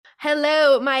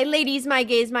Hello, my ladies, my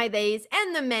gays, my theys,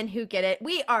 and the men who get it.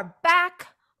 We are back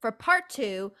for part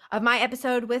two of my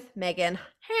episode with Megan.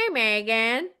 Hey,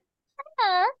 Megan.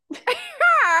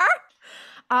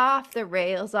 Off the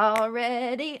rails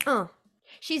already.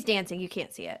 She's dancing. You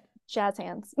can't see it. Jazz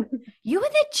hands. You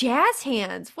with the jazz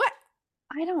hands. What?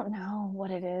 I don't know what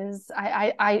it is.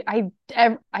 I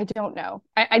don't know.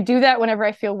 I do that whenever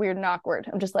I feel weird and awkward.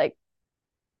 I'm just like,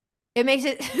 It makes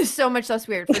it so much less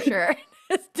weird for sure.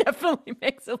 It definitely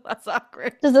makes it less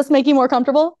awkward. does this make you more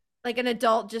comfortable? Like an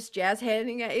adult just jazz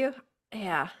handing at you.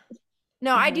 Yeah.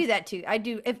 No, I do that too. I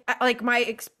do if like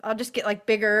I'll just get like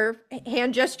bigger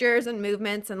hand gestures and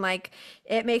movements and like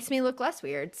it makes me look less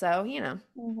weird. So,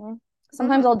 Mm-hmm.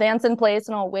 Sometimes I'll dance in place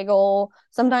and I'll wiggle.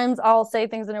 Sometimes I'll say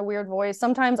things in a weird voice.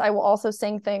 Sometimes I will also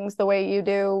sing things the way you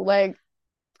do. Like,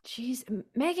 Jeez,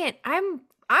 Megan, I'm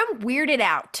weirded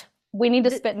out. we need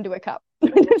to spit into a cup.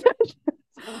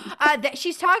 That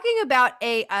she's talking about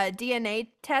a DNA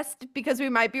test because we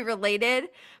might be related.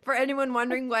 For anyone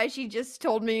wondering why she just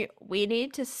told me we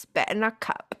need to spit in a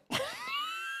cup.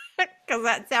 Because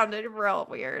that sounded real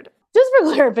weird. Just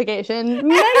for clarification,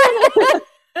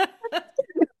 Megan.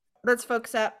 Let's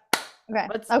focus up. Okay.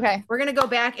 Okay. We're gonna go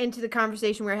back into the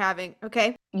conversation we're having.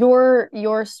 Okay. Your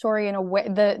story in a way,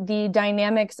 the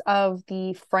dynamics of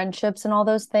the friendships and all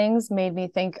those things made me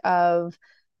think of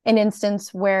an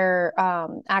instance where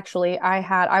actually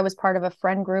I was part of a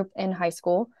friend group in high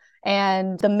school,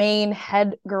 and the main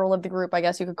head girl of the group, I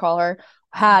guess you could call her,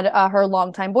 had her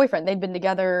longtime boyfriend. They'd been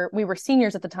together. We were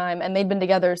seniors at the time, and they'd been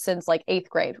together since like 8th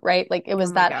grade, right? Like it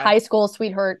was that high school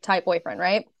sweetheart type boyfriend,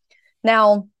 right?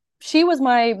 Now, she was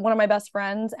one of my best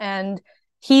friends, and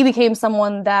he became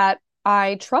someone that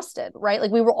I trusted, right?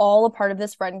 Like we were all a part of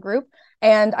this friend group,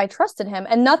 and I trusted him,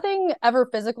 and nothing ever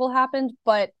physical happened,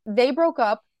 but they broke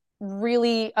up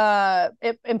really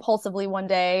impulsively one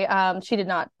day. She did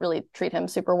not really treat him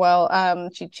super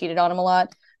well. She cheated on him a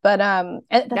lot. But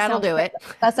that'll do it.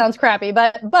 That sounds crappy,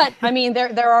 but I mean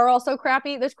there are also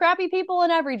there's crappy people in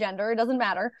every gender. It doesn't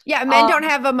matter. Yeah, men don't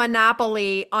have a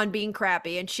monopoly on being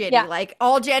crappy and shitty. Yeah. Like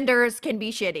all genders can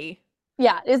be shitty.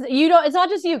 Yeah, it's not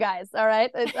just you guys, all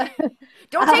right?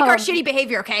 Don't take our shitty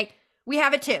behavior, okay? We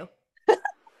have it too.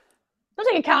 Don't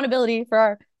take accountability for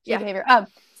our shitty behavior.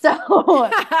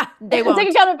 So they won't take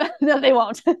accountability. No, they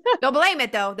won't. They'll blame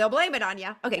it though. They'll blame it on you.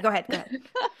 Okay, go ahead.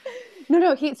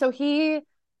 No, he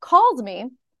calls me,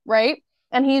 right?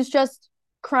 And he's just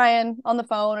crying on the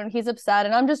phone and he's upset,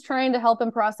 and I'm just trying to help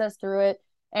him process through it.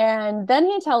 And then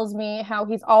he tells me how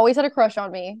he's always had a crush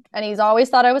on me and he's always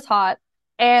thought I was hot.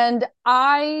 And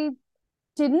I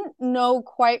didn't know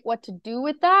quite what to do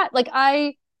with that. Like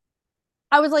I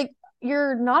was like,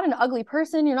 you're not an ugly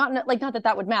person. You're not like, not that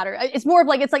that would matter. It's more of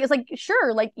like, it's like,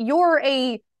 sure, like you're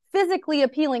a physically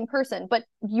appealing person, but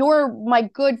you're my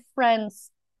good friend's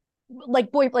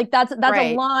like boy, like that's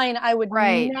right. A line I would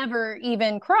never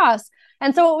even cross.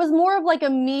 And so it was more of like a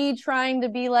me trying to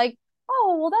be like,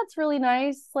 oh, well, that's really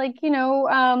nice. Like, like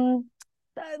I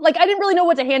didn't really know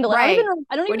what to handle. Right.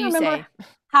 I don't even remember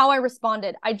how I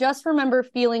responded. I just remember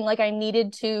feeling like I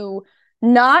needed to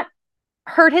not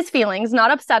hurt his feelings, not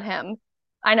upset him.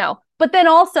 I know. But then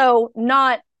also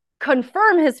not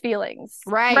confirm his feelings.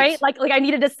 Right. Like I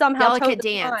needed to somehow delicate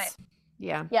dance.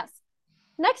 Yeah. Yes.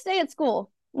 Next day at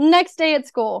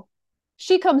school,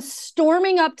 she comes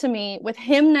storming up to me with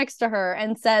him next to her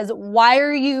and says, why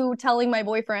are you telling my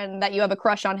boyfriend that you have a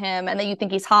crush on him and that you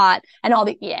think he's hot? And all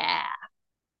the, yeah.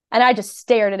 And I just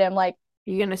stared at him like,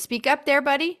 you gonna speak up there,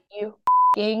 buddy? You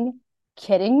f***ing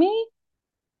kidding me?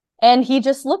 And he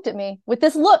just looked at me with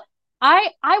this look.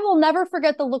 I will never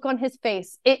forget the look on his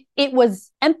face. It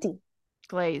was empty.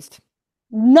 Glazed.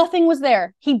 Nothing was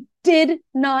there. He did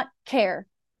not care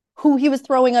who he was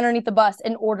throwing underneath the bus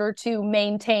in order to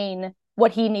maintain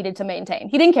what he needed to maintain.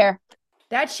 He didn't care.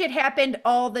 That shit happened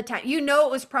all the time.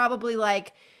 It was probably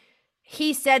like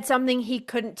he said something he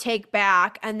couldn't take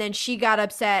back, and then she got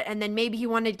upset, and then maybe he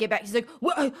wanted to get back. He's like,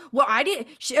 well, I didn't.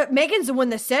 Megan's the one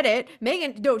that said it.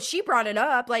 Megan, no, she brought it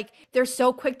up. Like, they're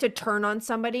so quick to turn on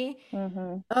somebody.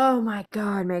 Mm-hmm. Oh, my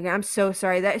God, Megan. I'm so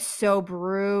sorry. That is so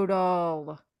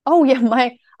brutal. Oh, yeah.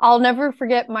 I'll never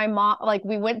forget my mom. Like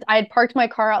I had parked my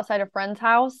car outside a friend's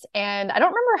house, and I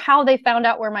don't remember how they found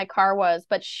out where my car was,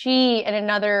 but she and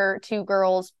another two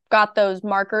girls got those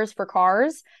markers for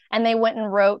cars, and they went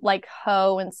and wrote like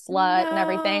hoe and slut and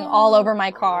everything all over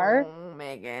my car. Oh,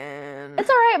 Megan. It's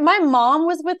all right. My mom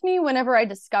was with me whenever I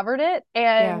discovered it.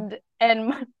 And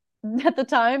at the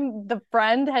time, the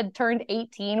friend had turned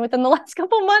 18 within the last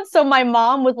couple months. So my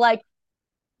mom was like,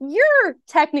 you're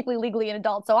technically legally an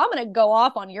adult, so I'm going to go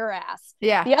off on your ass.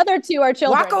 Yeah. The other two are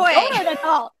children. Walk away. You're an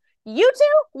adult. you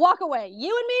two walk away.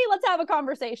 You and me, let's have a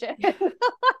conversation.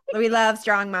 We love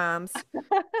strong moms.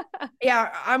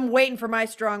 Yeah, I'm waiting for my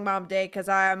strong mom day because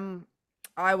I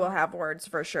will have words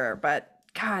for sure. But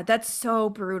God, that's so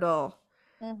brutal.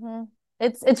 Mm-hmm.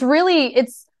 It's really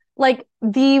it's like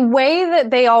the way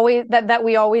that they always that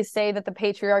we always say that the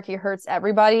patriarchy hurts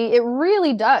everybody, it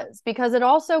really does because it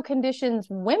also conditions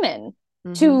women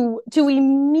Hmm. to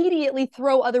immediately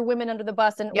throw other women under the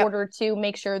bus in Yep. order to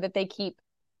make sure that they keep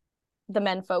the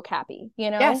men folk happy,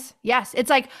 you know? Yes, yes. It's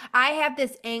like I have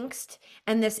this angst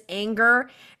and this anger,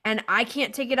 and I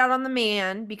can't take it out on the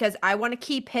man because I want to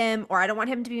keep him or I don't want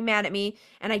him to be mad at me,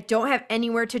 and I don't have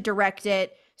anywhere to direct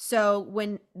it. So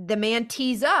when the man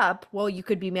tees up, well, you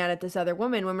could be mad at this other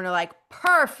woman. Women are like,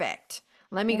 perfect.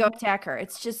 Let me go Mhm. attack her.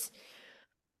 It's just,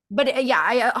 but yeah,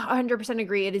 I 100%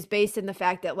 agree. It is based in the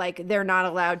fact that like they're not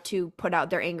allowed to put out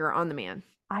their anger on the man.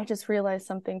 I just realized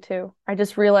something too. I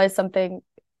just realized something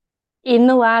in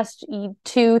the last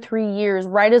 2, 3 years,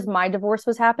 right as my divorce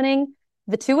was happening,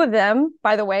 the two of them,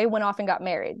 by the way, went off and got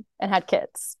married and had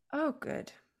kids. Oh,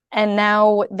 good. And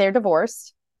now they're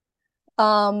divorced.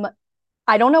 Um,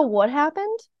 I don't know what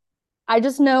happened. I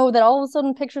just know that all of a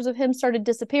sudden pictures of him started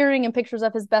disappearing and pictures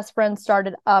of his best friend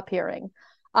started appearing.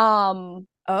 Um,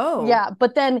 Oh, yeah,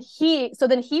 but then he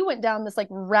went down this like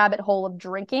rabbit hole of oh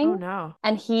drinking no.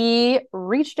 and he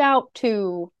reached out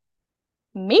to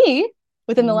me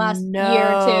within the last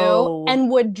year or two No. and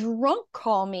would drunk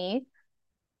call me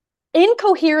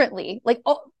incoherently, like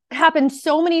happened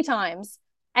so many times.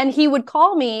 And he would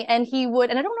call me and he would,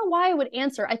 and I don't know why I would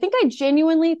answer. I think I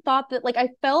genuinely thought that, like, I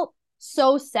felt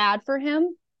so sad for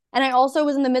him. And I also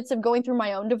was in the midst of going through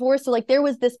my own divorce. So, like, there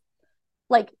was this,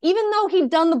 like, even though he'd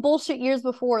done the bullshit years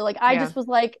before, like, I Yeah. just was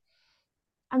like,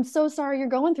 I'm so sorry you're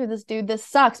going through this, dude. This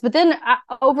sucks. But then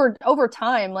over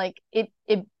time, like,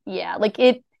 yeah, like,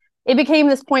 it became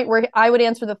this point where I would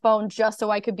answer the phone just so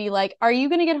I could be like, are you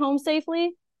going to get home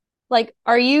safely? Like,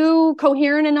 are you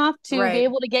coherent enough to be Right.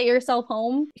 able to get yourself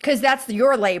home? Because that's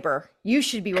your labor. You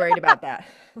should be worried about that.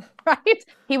 Right?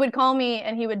 He would call me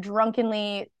and he would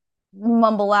drunkenly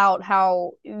mumble out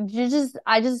how you just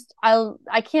I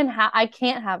can't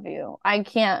have you. I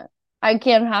can't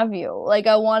have you. Like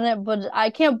I want it, but I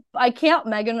can't,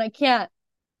 Megan. I can't.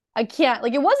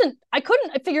 Like it wasn't I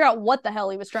couldn't figure out what the hell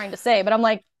he was trying to say, but I'm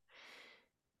like,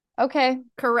 okay,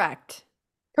 Correct.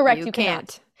 correct, You you cannot.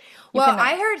 can't. You Well,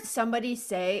 I cannot. heard somebody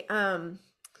say,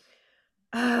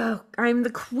 oh, I'm the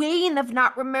queen of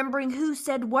not remembering who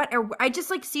said what, or I just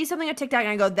like see something on TikTok and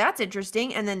I go, that's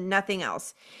interesting, and then nothing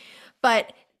else.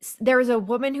 But there was a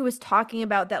woman who was talking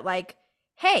about that, like,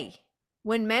 hey,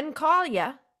 when men call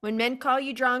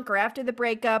you drunk or after the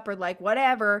breakup or like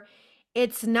whatever,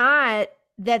 it's not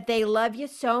that they love you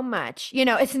so much. You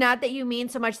know, it's not that you mean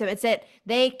so much to them. It's that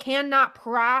they cannot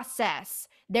process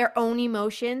their own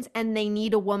emotions and they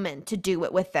need a woman to do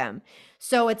it with them.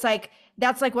 So it's like,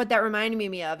 that's like what that reminded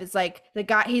me of. It's like the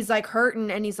guy, he's like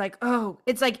hurting and he's like, oh,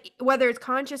 it's like whether it's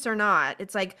conscious or not,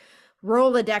 it's like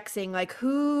Rolodexing, like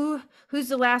who's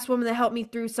the last woman that helped me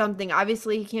through something.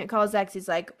 Obviously he can't call his ex. He's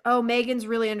like, oh, Megan's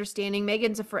really understanding.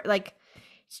 Megan's afraid. Like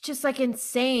it's just like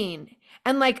insane.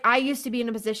 And like I used to be in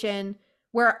a position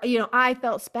where I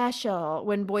felt special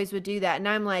when boys would do that, and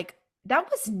I'm like,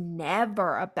 that was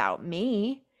never about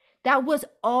me. That was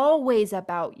always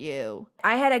about you.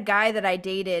 I had a guy that I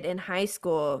dated in high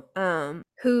school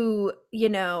who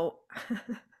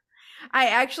I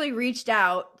actually reached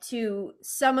out to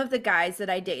some of the guys that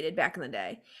I dated back in the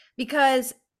day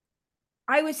because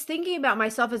I was thinking about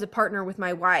myself as a partner with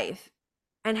my wife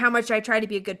and how much I try to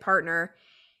be a good partner.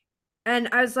 And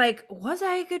I was like, was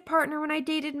I a good partner when I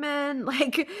dated men?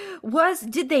 Like,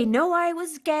 did they know I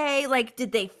was gay? Like,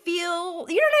 did they feel,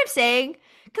 you know what I'm saying?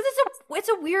 Because it's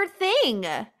a weird thing.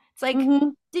 It's like, Mm-hmm.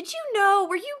 did you know,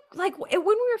 were you like, when we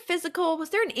were physical,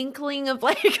 was there an inkling of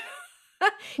like, because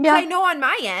I Yeah. know on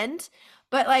my end,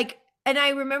 but like, and I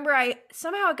remember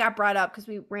somehow it got brought up because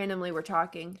we randomly were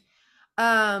talking.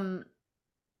 Um,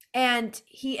 and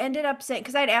he ended up saying,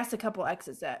 because I'd asked a couple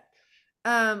exes that,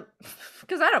 um,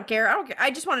 because I don't care. I don't care.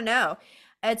 I just want to know.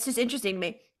 It's just interesting to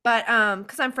me. But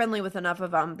because I'm friendly with enough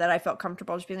of them that I felt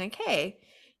comfortable just being like, hey,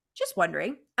 just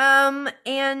wondering.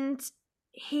 And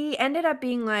he ended up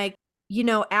being like,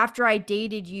 after I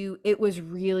dated you, it was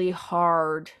really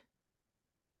hard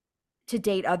to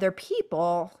date other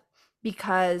people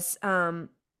because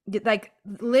like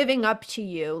living up to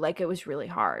you, like it was really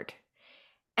hard.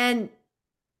 And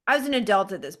I was an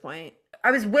adult at this point.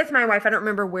 I was with my wife. I don't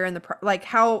remember where in like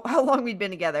how long we'd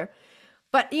been together.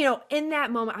 But in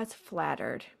that moment I was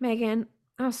flattered. Megan,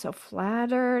 I was so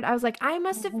flattered. I was like, I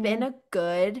must have been Mm-hmm. a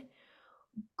good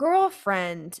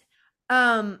girlfriend.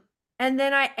 Um, and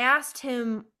then I asked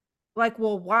him, like,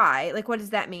 well, why? Like, what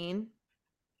does that mean?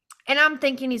 And I'm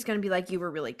thinking he's gonna be like, you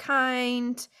were really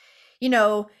kind, you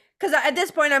know, because at this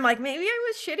point I'm like, maybe I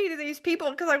was shitty to these people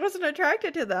because I wasn't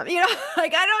attracted to them, you know,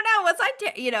 like I don't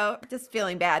know, you know, just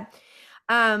feeling bad.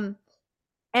 Um,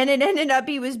 and it ended up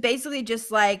he was basically just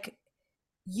like,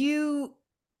 you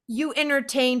you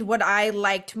entertained what I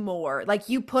liked more, like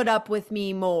you put up with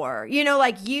me more, you know,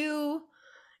 like you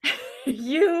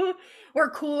you were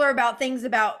cooler about things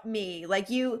about me, like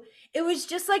you. It was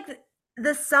just like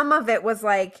the sum of it was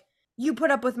like you put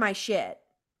up with my shit.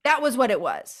 That was what it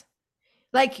was.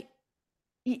 Like,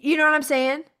 you know what I'm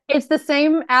saying? It's the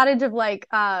same adage of like,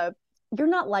 you're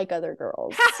not like other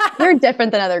girls. You're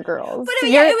different than other girls.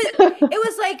 Yeah, You're it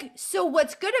was like, so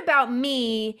what's good about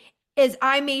me is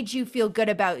I made you feel good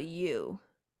about you.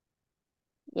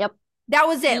 Yep. That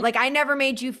was it. Like I never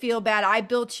made you feel bad. I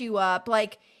built you up.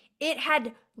 Like it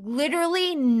had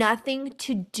literally nothing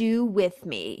to do with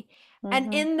me. And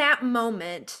Mm-hmm. in that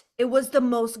moment, it was the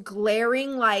most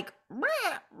glaring, like, "Meh,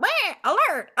 meh,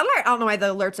 alert, alert." I don't know why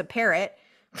the alert's a parrot.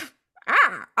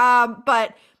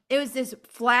 But it was this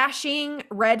flashing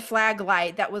red flag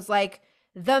light that was like,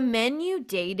 the men you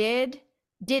dated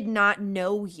did not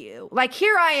know you. Like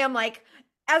here I am, like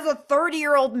as a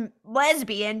 30-year-old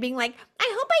lesbian being like,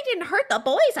 I hope I didn't hurt the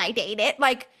boys I dated.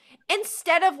 Like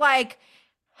instead of like,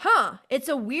 huh, it's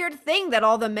a weird thing that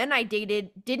all the men I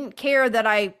dated didn't care that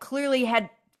I clearly had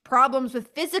problems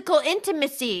with physical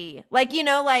intimacy. Like, you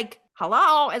know, like,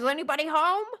 hello, is anybody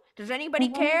home? Does anybody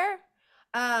Mm-hmm. care?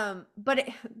 But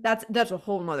that's a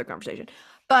whole nother conversation.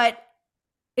 But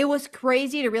it was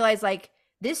crazy to realize like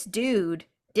this dude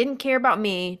didn't care about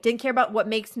me, didn't care about what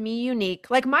makes me unique.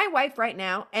 Like my wife right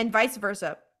now, and vice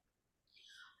versa.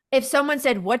 If someone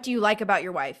said, what do you like about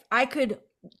your wife? I could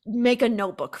make a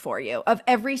notebook for you of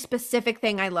every specific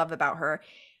thing I love about her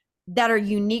that are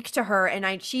unique to her,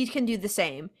 and she can do the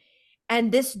same.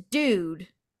 And this dude,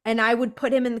 and I would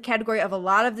put him in the category of a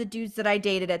lot of the dudes that I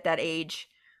dated at that age,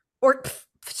 or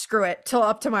screw it, till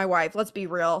up to my wife. Let's be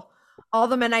real. All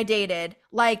the men I dated,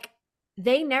 like,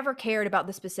 they never cared about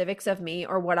the specifics of me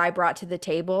or what I brought to the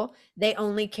table. They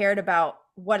only cared about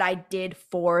what I did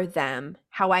for them,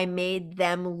 how I made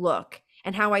them look,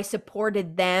 and how I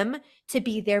supported them to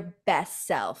be their best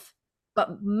self.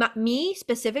 But me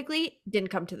specifically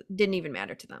didn't even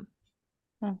matter to them.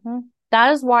 Mm-hmm.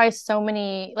 That is why so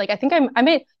many, like, I think I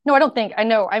made, no, I don't think, I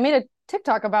know, I made a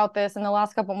TikTok about this in the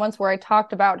last couple of months where I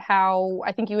talked about how,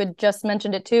 I think you had just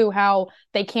mentioned it too, how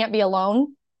they can't be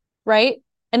alone, right?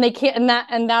 And they can't,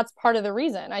 and that's part of the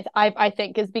reason I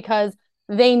think is because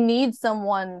they need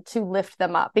someone to lift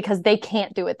them up because they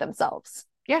can't do it themselves,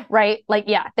 Yeah. right? Like,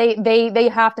 yeah, they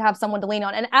have to have someone to lean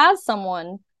on. And as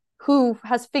someone who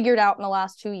has figured out in the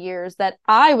last 2 years that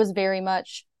I was very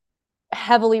much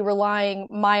heavily relying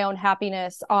my own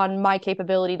happiness on my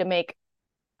capability to make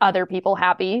other people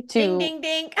happy Ding, to, ding,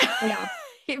 ding. yeah,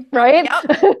 right.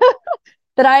 Yep.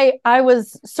 That I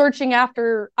was searching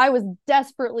after, I was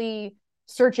desperately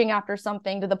searching after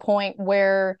something to the point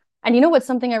where, and you know what,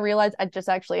 something I realized, I just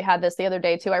actually had this the other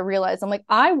day too. I realized, I'm like,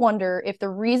 I wonder if the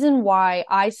reason why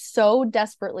I so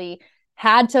desperately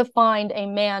had to find a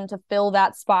man to fill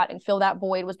that spot and fill that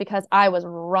void was because I was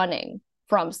running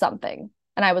from something,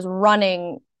 and I was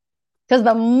running because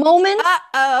the moment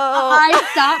Uh-oh. I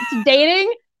stopped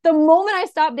dating, the moment I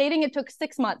stopped dating, it took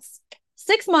 6 months.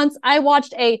 6 months, I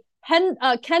watched a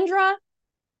Kendra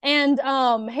and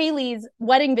Haley's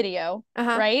wedding video,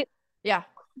 Uh-huh. right? Yeah.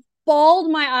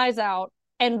 Bawled my eyes out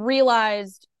and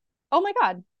realized, oh my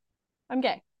God, I'm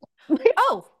gay.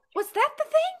 Oh, was that the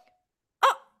thing?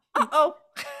 Oh, uh-oh.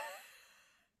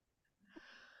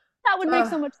 That would make Ugh,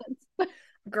 so much sense.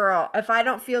 girl, if I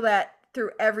don't feel that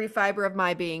through every fiber of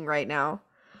my being right now.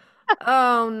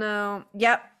 Oh no.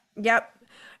 Yep. Yep.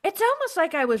 It's almost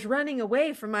like I was running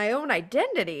away from my own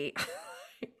identity.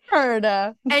 Heard.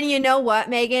 And you know what,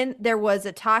 Megan? There was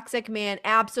a toxic man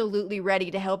absolutely ready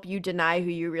to help you deny who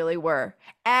you really were.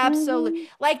 Absolutely.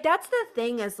 Mm-hmm. Like, that's the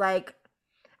thing is like,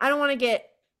 I don't want to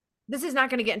get, this is not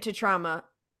going to get into trauma.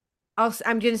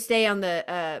 I'm going to stay on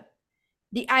the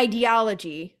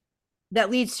ideology that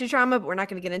leads to trauma, but we're not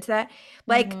going to get into that.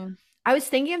 Like, Mm-hmm. I was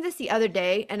thinking of this the other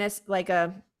day, and as like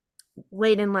a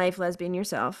late in life lesbian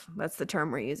yourself, that's the term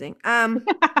we're using.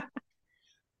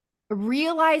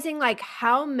 Realizing like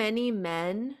how many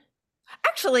men,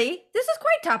 actually, this is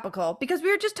quite topical because we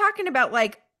were just talking about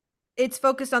like it's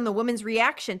focused on the woman's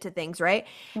reaction to things, right?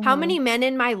 How Mm-hmm. many men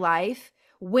in my life,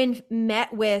 when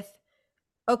met with,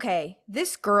 okay,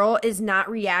 this girl is not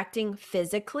reacting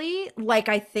physically like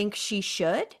I think she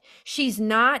should. She's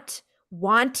not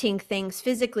wanting things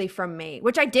physically from me,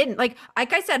 which I didn't. Like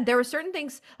I said, there were certain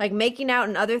things like making out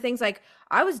and other things like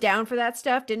I was down for that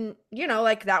stuff, didn't,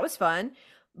 like that was fun,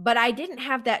 but I didn't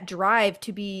have that drive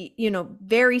to be,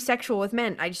 very sexual with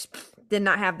men. I just did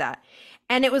not have that.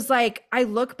 And it was like I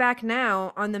look back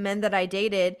now on the men that I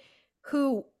dated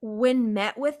who, when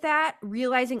met with that,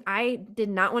 realizing I did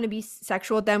not want to be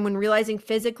sexual with them, when realizing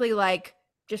physically like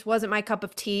just wasn't my cup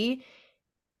of tea,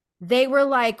 they were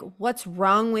like, "What's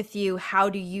wrong with you? How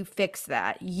do you fix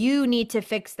that? You need to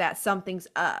fix that. Something's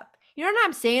up." You know what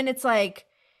I'm saying? It's like,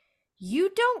 you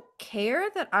don't care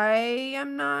that I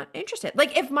am not interested.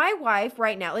 Like, if my wife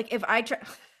right now, like, if I try,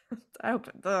 I hope,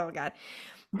 oh God,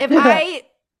 if I,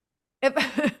 if,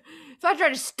 if I try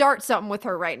to start something with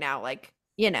her right now, like,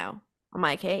 I'm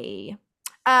like, hey,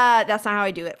 that's not how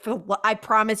I do it. I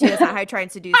promise you, that's not how I try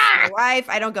and seduce my wife.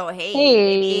 I don't go, hey,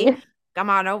 baby, come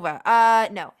on over.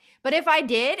 No. But if I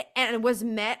did and was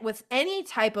met with any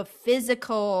type of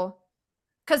physical,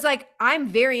 because like I'm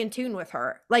very in tune with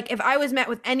her. Like if I was met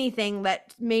with anything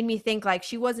that made me think like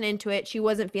she wasn't into it, she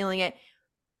wasn't feeling it,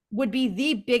 would be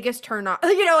the biggest turn off.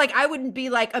 Like I wouldn't be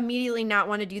like immediately not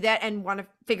want to do that and want to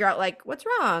figure out like what's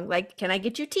wrong. Like, can I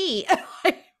get you tea?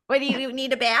 Like, what do you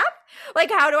need, a bath?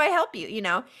 Like, how do I help you?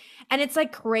 And it's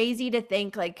like crazy to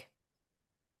think like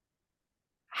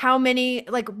how many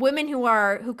like women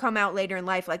who come out later in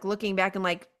life, like looking back and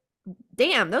like,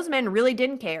 damn, those men really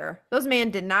didn't care. Those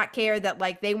men did not care that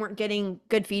like they weren't getting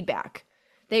good feedback.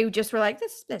 They just were like,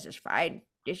 this is fine.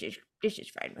 This is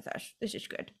fine with us. This is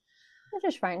good.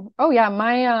 This is fine. Oh yeah,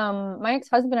 my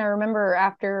ex-husband, I remember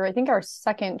after I think our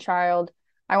second child,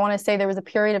 I want to say there was a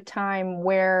period of time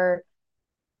where,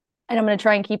 and I'm going to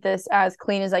try and keep this as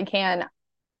clean as I can,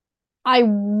 I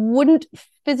wouldn't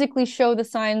physically show the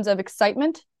signs of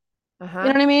excitement. You know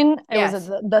what I mean? It Yes. was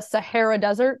the Sahara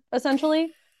Desert,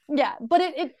 essentially. Yeah, but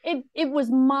it was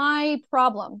my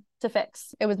problem to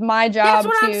fix. It was my job That's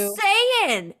what to. I'm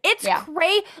saying. It's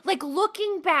crazy. Like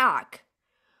looking back,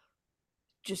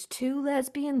 just two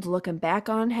lesbians looking back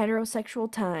on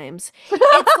heterosexual times.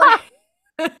 It's like,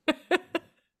 you know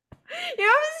what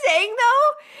I'm saying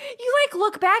though? You like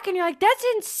look back and you're like, that's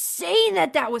insane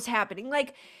that was happening.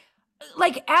 Like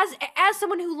as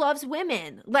someone who loves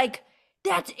women, like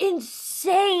that's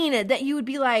insane that you would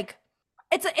be like,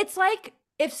 it's like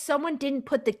if someone didn't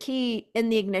put the key in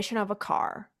the ignition of a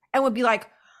car and would be like,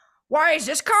 why is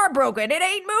this car broken? It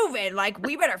ain't moving. Like,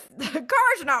 we better, the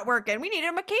car's not working. We need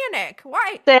a mechanic.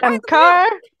 Why? Damn car.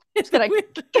 Just gonna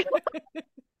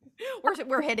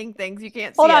we're hitting things. You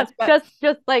can't see hold on. us.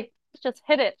 But Just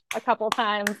hit it a couple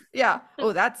times. yeah.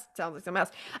 Oh, that sounds like something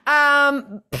else.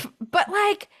 But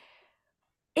like,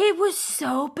 it was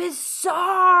so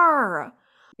bizarre.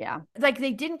 Yeah. Like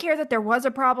they didn't care that there was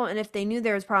a problem, and if they knew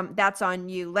there was a problem, that's on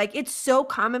you. Like it's so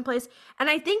commonplace. And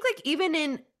I think like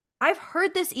I've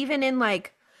heard this even in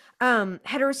like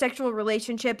heterosexual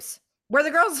relationships where the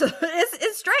girl's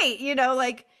is straight,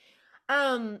 like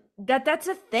that's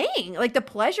a thing. Like the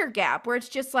pleasure gap where it's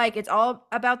just like it's all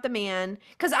about the man.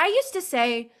 Cause I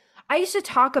used to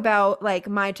talk about like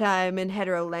my time in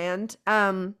hetero land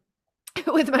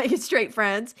with my straight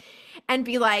friends and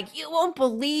be like, you won't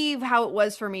believe how it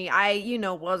was for me. I,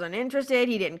 wasn't interested.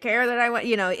 He didn't care that I went,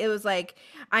 it was like,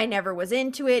 I never was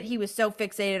into it. He was so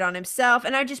fixated on himself.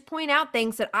 And I just point out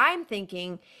things that I'm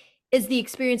thinking is the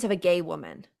experience of a gay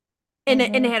woman in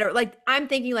a hetero. Like, I'm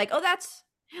thinking like, oh,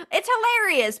 it's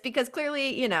hilarious because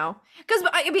clearly, because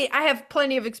I mean, I have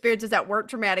plenty of experiences that weren't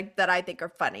traumatic that I think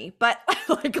are funny, but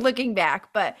like looking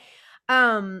back, but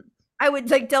I would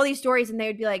like tell these stories and they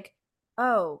would be like,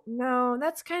 oh, no,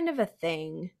 that's kind of a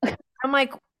thing. I'm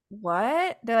like,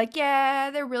 what? They're like,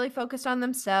 yeah, they're really focused on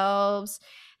themselves.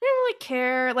 They don't really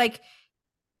care, like,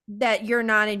 that you're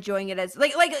not enjoying it as,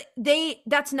 like,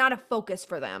 that's not a focus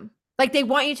for them. Like, they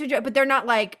want you to enjoy it, but they're not,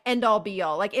 like, end all be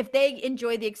all. Like, if they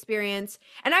enjoy the experience,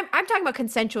 and I'm talking about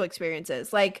consensual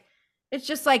experiences, like, it's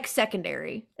just, like,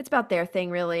 secondary. It's about their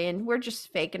thing, really, and we're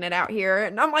just faking it out here.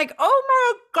 And I'm like,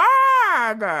 oh, my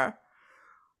God.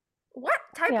 What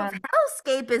type of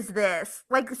hellscape is this?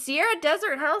 Like Sierra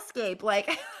Desert hellscape.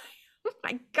 Like, oh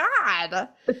my God.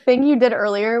 The thing you did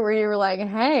earlier where you were like,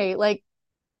 hey, like,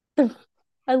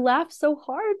 I laughed so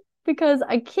hard because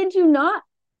I kid you not,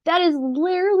 that is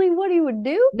literally what he would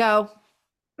do. No.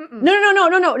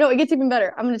 No. It gets even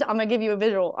better. I'm gonna give you a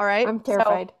visual. All right. I'm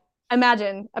terrified. So,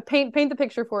 imagine paint the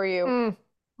picture for you.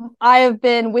 I have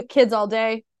been with kids all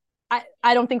day.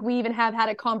 I don't think we even have had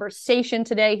a conversation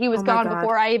today. He was gone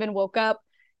before I even woke up.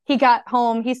 He got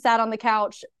home. He sat on the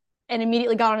couch and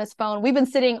immediately got on his phone. We've been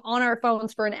sitting on our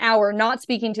phones for an hour, not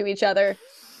speaking to each other.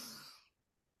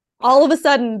 All of a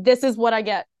sudden, this is what I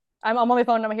get. I'm on my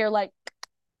phone and I'm here like,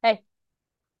 hey,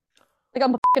 like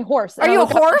I'm a fucking horse. Are And I you a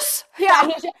look up, horse? yeah,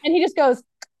 Yeah. and he just goes,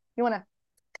 you wanna?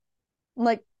 I'm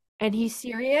like, And he's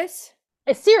serious?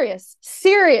 it's serious,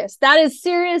 serious. That is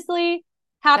seriously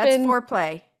That's happened.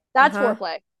 foreplay. That's Uh-huh.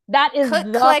 foreplay. That is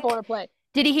Click, the click. foreplay.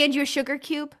 Did he hand you a sugar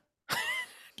cube?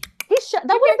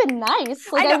 That would have been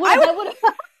nice. Like I know. that would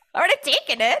have I would have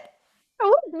taken it. I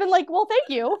would have been like, well, thank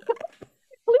you.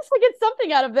 At least I get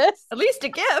something out of this. At least a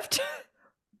gift.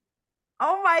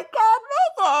 Oh my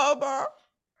God,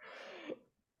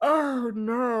 oh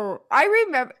no. I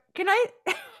remember. Can I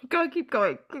go? Keep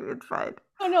going. It's fine.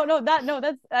 Oh no,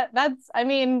 that's I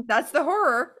mean, That's the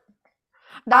horror.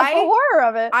 that's the horror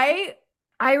of it.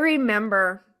 I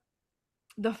remember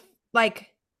the like.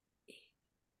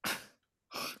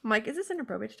 I'm like, is this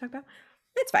inappropriate to talk about?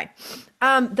 It's fine.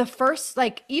 The first,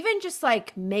 like, even just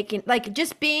like making, like,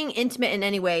 just being intimate in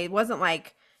any way, it wasn't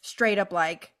like straight up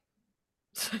like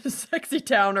sexy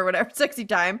town or whatever, sexy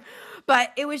time,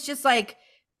 but it was just like,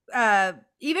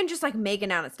 even just like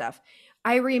making out and stuff.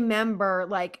 I remember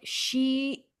like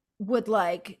she would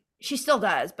like, she still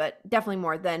does, but definitely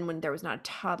more than when there was not a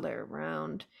toddler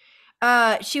around.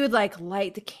 She would like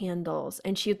light the candles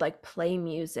and she would like play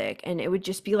music and it would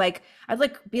just be like, I'd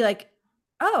like be like,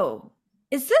 oh,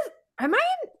 is this, am I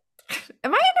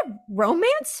am I in a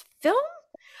romance film?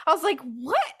 I was like,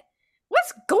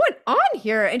 what's going on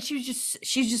here? And she's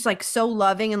just like so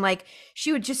loving and like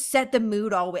she would just set the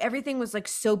mood all the way. Everything was like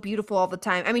so beautiful all the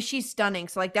time. I mean, she's stunning.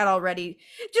 So like that already,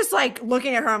 just like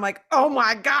looking at her, I'm like, oh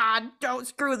my God, don't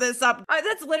screw this up.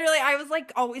 That's literally, I was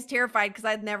like always terrified because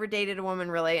I'd never dated a woman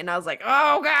really. And I was like,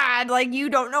 oh God, like you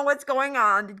don't know what's going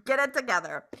on. Get it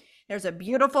together. There's a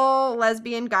beautiful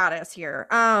lesbian goddess here.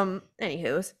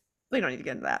 Anywho's, we don't need to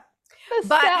get into that.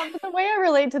 But sound, the way I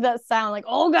relate to that sound, like,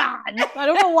 oh God, I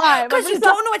don't know why. Because you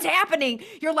don't know what's happening.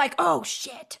 You're like, oh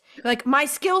shit. Like my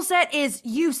skill set is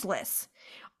useless.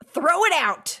 Throw it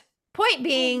out. Point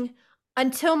being,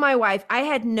 until my wife, I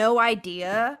had no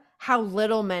idea how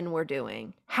little men were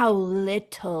doing. How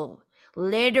little.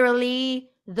 Literally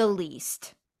the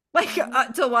least. Like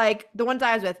to like the one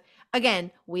time I was with.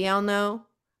 Again, we all know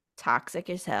toxic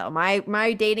as hell.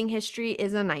 My dating history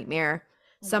is a nightmare.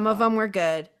 Some of them were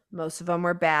good. Most of them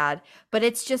were bad, but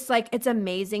it's just like, it's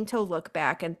amazing to look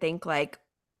back and think like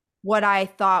what I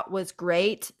thought was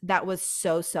great, that was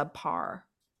so subpar.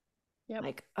 Yep.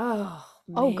 Like, oh,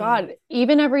 oh God,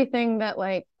 even everything that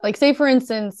like say for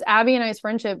instance, Abby and I's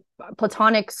friendship,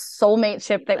 platonic soulmate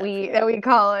ship that we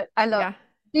call it. I love,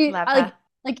 yeah.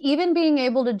 like even being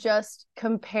able to just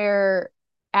compare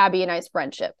Abby and I's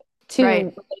friendship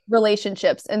to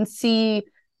relationships and see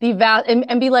the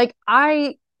and be like,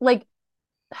 I like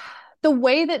the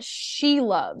way that she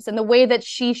loves and the way that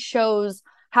she shows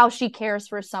how she cares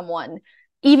for someone,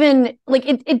 even like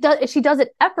it does, she does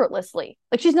it effortlessly.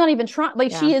 Like she's not even trying,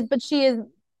 like she is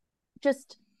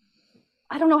just,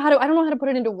 I don't know how to put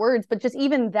it into words, but just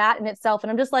even that in itself. And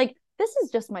I'm just like, this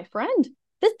is just my friend.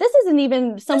 This isn't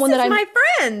even someone that I'm my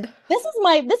friend. This is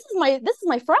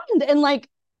my friend. And like,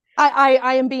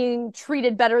 I am being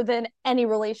treated better than any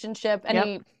relationship,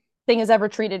 anything has ever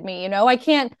treated me. You know,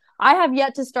 I have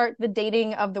yet to start the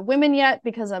dating of the women yet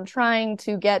because I'm trying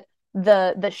to get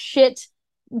the shit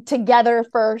together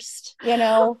first, you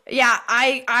know? Yeah,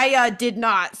 I did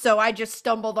not. So I just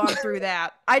stumbled on through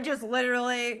that. I just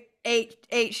literally ate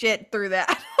shit through that.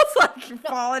 I was like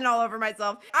falling all over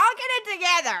myself. I'll get it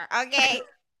together. Okay.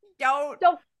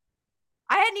 Don't.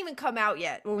 I hadn't even come out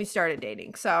yet when we started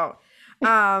dating. So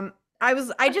I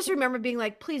just remember being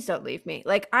like, please don't leave me.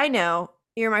 Like, I know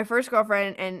you're my first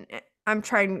girlfriend and I'm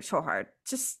trying so hard.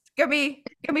 Just give me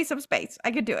some space.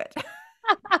 I could do it.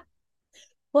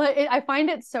 Well, I find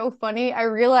it so funny. I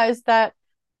realized that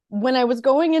when I was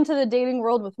going into the dating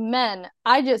world with men,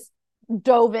 I just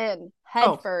dove in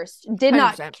head first. Did 100%.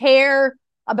 Not care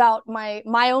about my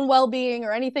own well-being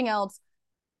or anything else.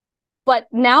 But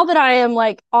now that I am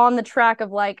like on the track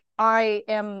of like, I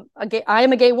am a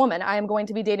gay woman. I am going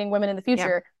to be dating women in the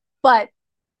future. Yeah. But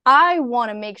I want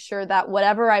to make sure that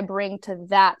whatever I bring to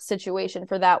that situation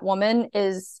for that woman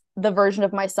is the version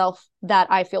of myself that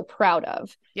I feel proud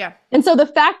of. Yeah. And so the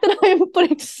fact that I'm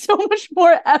putting so much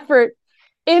more effort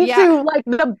into like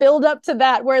the build up to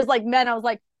that, whereas like men, I was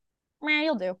like, man,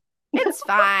 you'll do. It's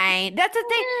fine. That's the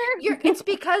thing. It's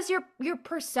because your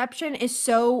perception is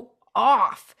so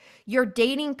off. You're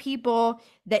dating people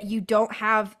that you don't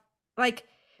have, like,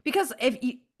 because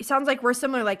it sounds like we're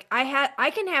similar. Like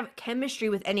I can have chemistry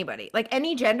with anybody, like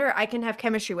any gender I can have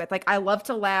chemistry with. Like I love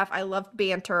to laugh. I love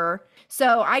banter.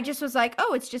 So I just was like,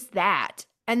 oh, it's just that.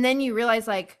 And then you realize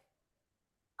like,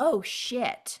 oh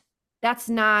shit, that's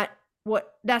not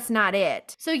that's not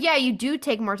it. So yeah, you do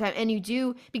take more time, and you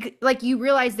do, because like you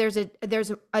realize there's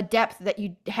a depth that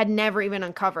you had never even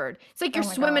uncovered. It's like Oh you're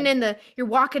my swimming God. you're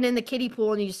walking in the kiddie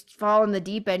pool and you just fall in the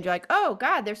deep end. You're like, oh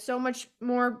God, there's so much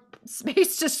more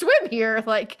space to swim here.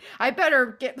 Like I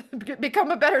better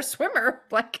become a better swimmer.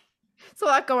 Like it's a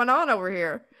lot going on over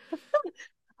here.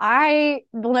 I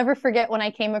will never forget when I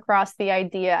came across the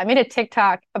idea. I made a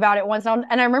TikTok about it once, and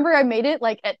I remember I made it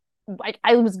like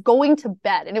I was going to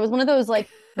bed, and it was one of those like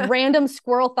random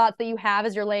squirrel thoughts that you have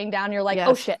as you're laying down. You're like,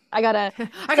 oh Yes. shit, I gotta.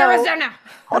 I gotta rest So down now.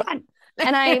 hold on,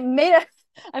 and I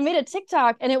made a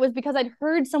TikTok, and it was because I'd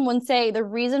heard someone say the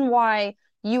reason why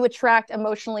you attract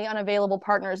emotionally unavailable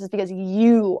partners is because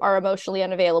you are emotionally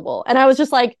unavailable, and I was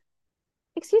just like,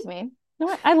 excuse me, you know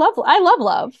what? I love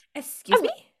love. Excuse me?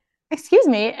 Excuse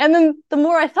me. And then the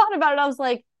more I thought about it, I was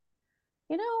like,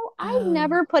 I Oh.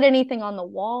 never put anything on the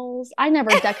walls. I never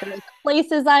decorate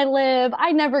places I live.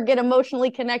 I never get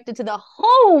emotionally connected to the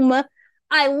home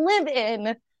I live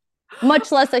in,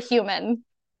 much less a human.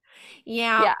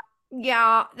 Yeah. Yeah.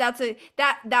 Yeah,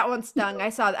 that one stung. I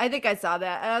think I saw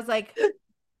that. And I was like,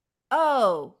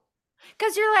 "Oh."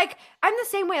 Cuz you're like I'm the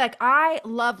same way. Like I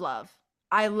love love.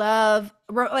 I love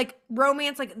like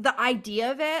romance, like the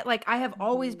idea of it. Like I have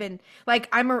always Mhm. been like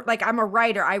I'm a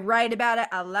writer. I write about it.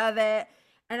 I love it.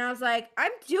 And I was like,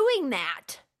 "I'm doing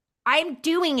that. I'm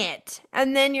doing it."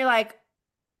 And then you're like,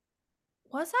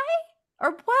 "Was I?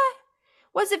 Or what?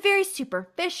 Was it very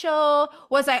superficial?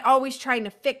 Was I always trying to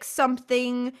fix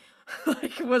something?"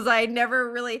 Like, was I never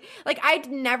really, like,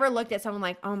 I'd never looked at someone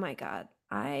like, oh my God,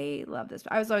 I love this.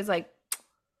 I was always like,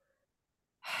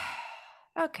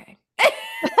 okay.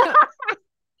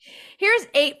 Here's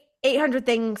 800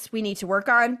 things we need to work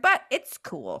on, but it's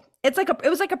cool. It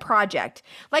was like a project,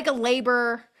 like a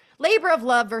labor of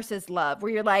love versus love,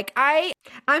 where you're like,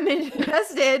 I'm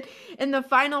invested in the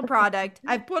final product.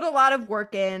 I've put a lot of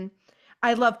work in.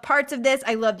 I love parts of this.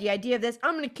 I love the idea of this.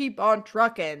 I'm going to keep on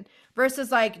trucking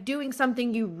versus like doing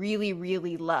something you really,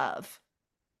 really love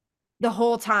the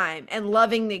whole time and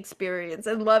loving the experience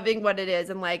and loving what it is,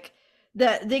 and like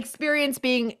the experience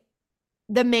being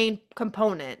the main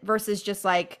component versus just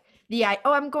like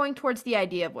oh, I'm going towards the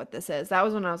idea of what this is. That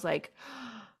was when I was like,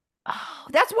 oh,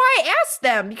 that's why I asked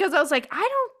them, because I was like, I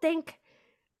don't think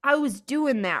I was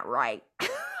doing that right.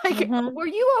 Like, Mhm. were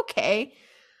you okay?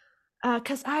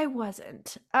 Cause I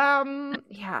wasn't.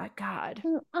 Yeah, God.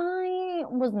 I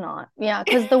was not. Yeah,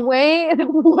 because the way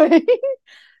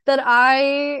that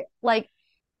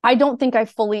I don't think I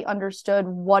fully understood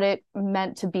what it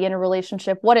meant to be in a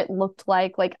relationship, what it looked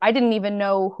like. Like I didn't even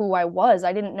know who I was.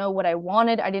 I didn't know what I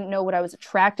wanted. I didn't know what I was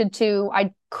attracted to.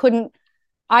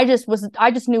 I just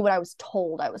knew what I was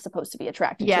told I was supposed to be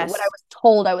attracted to, what I Yes. was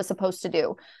told I was supposed to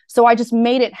do. So I just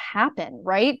made it happen,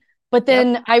 right? But Yep.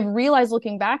 then I realized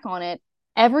looking back on it,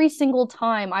 every single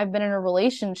time I've been in a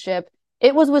relationship,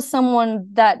 it was with someone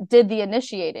that did the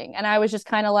initiating. And I was just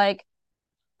kind of like,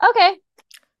 okay.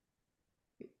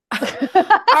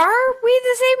 Are we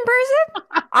the same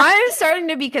person? I'm starting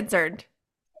to be concerned.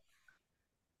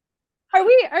 Are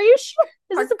you sure?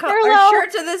 Is this a Our parallel?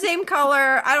 shirts are the same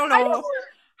color. I don't I don't know.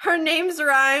 Her names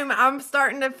rhyme. I'm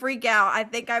starting to freak out. I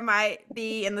think I might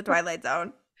be in the Twilight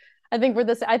Zone. I think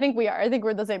we are. I think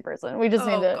we're the same person. We just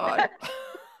need Oh to God.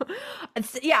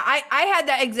 Yeah, I had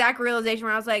that exact realization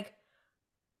where I was like,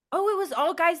 oh, it was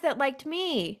all guys that liked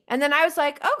me. And then I was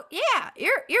like, oh yeah,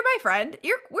 you're my friend.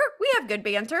 We have good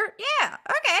banter. Yeah,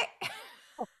 okay.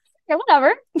 yeah,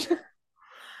 whatever.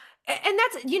 And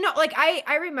that's, like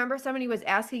I remember somebody was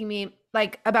asking me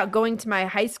like about going to my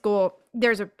high school.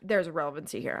 There's a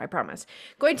relevancy here, I promise.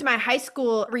 Going to my high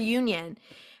school reunion,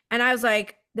 and I was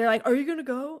like, they're like, "Are you gonna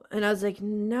go?" And I was like,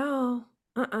 "No,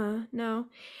 no."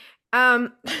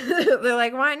 They're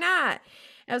like, "Why not?"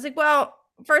 And I was like, "Well,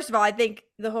 first of all, I think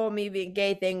the whole me being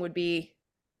gay thing would be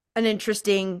an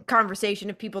interesting conversation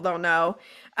if people don't know,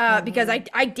 because Mhm.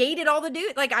 I dated all the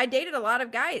dudes. Like I dated a lot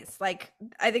of guys. Like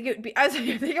I think it would be, I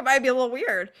think it might be a little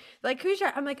weird. Like who's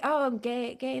your, I'm like, oh, I'm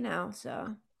gay now,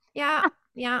 so yeah,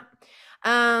 yeah.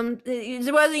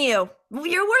 It wasn't you.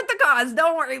 You're worth the cause,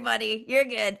 don't worry, buddy, you're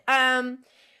good.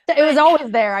 It was But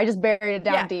always there. I just buried it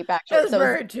down yeah, deep, it actually. was So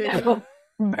very deep. it was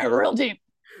real deep.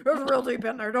 It was real deep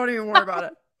in there, don't even worry about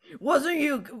it. Wasn't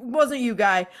you,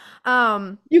 guy.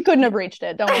 um You couldn't have reached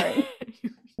it. Don't worry.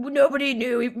 Nobody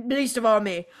knew, least of all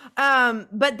me.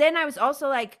 But then I was also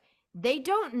like, they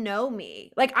don't know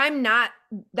me. Like I'm not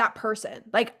that person.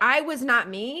 Like I was not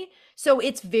me. So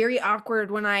it's very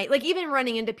awkward when I like even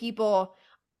running into people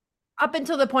up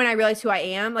until the point I realized who I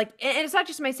am. Like, and it's not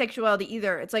just my sexuality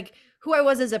either. It's like who I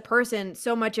was as a person.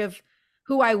 So much of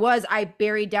who I was, I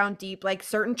buried down deep, like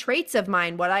certain traits of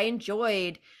mine, what I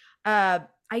enjoyed. I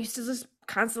used to just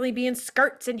constantly be in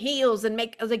skirts and heels and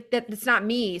make, I was like, that it's not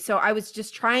me. So I was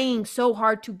just trying so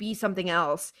hard to be something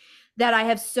else, that I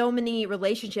have so many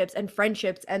relationships and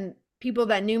friendships and people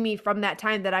that knew me from that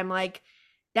time that I'm like,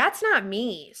 that's not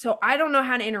me. So I don't know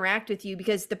how to interact with you,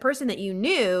 because the person that you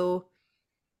knew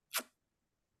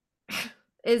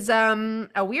is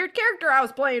a weird character I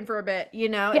was playing for a bit, you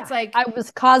know? Yeah, It's like, I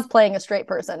was cosplaying a straight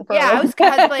person for a yeah, I little was bit.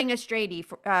 cosplaying a straighty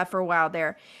for a while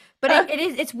there. But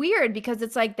it's weird, because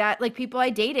it's like that, like people I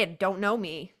dated don't know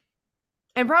me.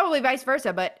 And probably vice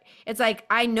versa, but it's like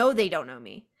I know they don't know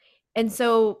me. And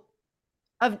so,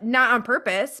 of not on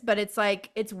purpose, but it's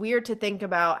like it's weird to think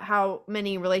about how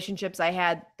many relationships I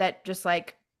had that just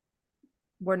like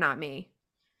were not me.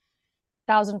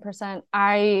 1,000%.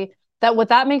 That what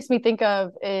that makes me think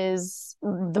of is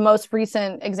the most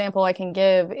recent example I can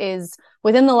give is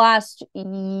within the last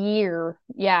year.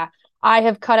 Yeah, I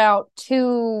have cut out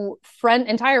two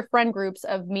entire friend groups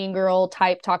of mean girl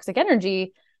type toxic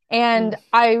energy, and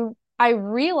Mm. I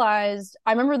realized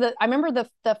I remember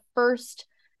the first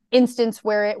instance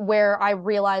where I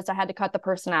realized I had to cut the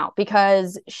person out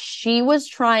because she was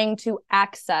trying to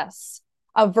access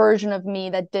a version of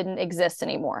me that didn't exist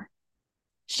anymore.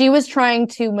 She was trying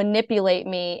to manipulate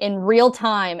me in real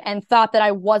time and thought that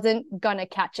I wasn't gonna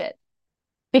catch it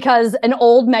because an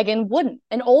old Megan wouldn't.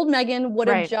 An old Megan would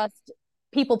have Right. just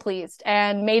people pleased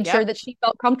and made sure Yep. that she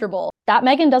felt comfortable. That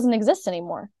Megan doesn't exist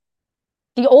anymore.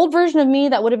 The old version of me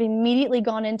that would have immediately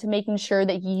gone into making sure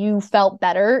that you felt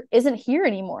better isn't here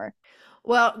anymore.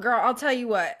 Well, girl, I'll tell you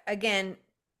what. Again,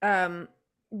 um,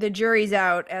 the jury's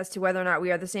out as to whether or not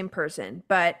we are the same person.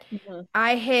 But Mm-hmm.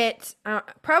 I hit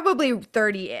probably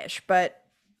 30-ish, but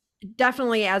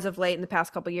definitely as of late in the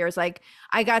past couple years, like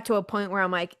I got to a point where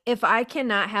I'm like, if I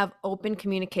cannot have open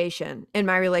communication in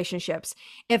my relationships,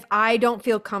 if I don't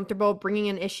feel comfortable bringing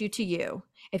an issue to you,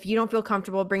 if you don't feel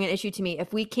comfortable bringing an issue to me,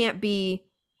 if we can't be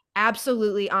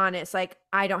absolutely honest, like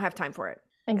I don't have time for it.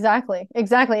 Exactly.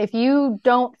 Exactly. If you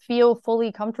don't feel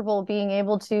fully comfortable being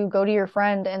able to go to your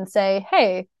friend and say,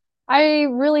 "Hey, I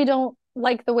really don't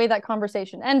like the way that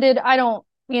conversation ended. I don't,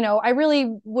 I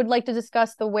really would like to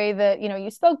discuss the way that,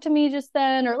 you spoke to me just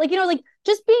then," or like, like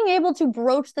just being able to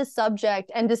broach the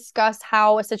subject and discuss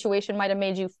how a situation might have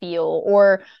made you feel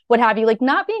or what have you. Like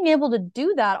not being able to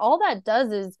do that, all that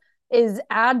does is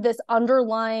add this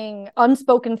underlying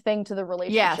unspoken thing to the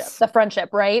relationship, Yes, the friendship,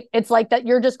 right? It's like that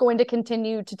you're just going to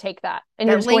continue to take that and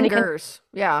you're that just going to lingers.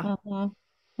 Yeah.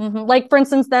 like for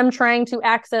instance them trying to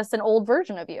access an old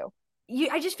version of you.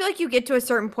 I just feel like you get to a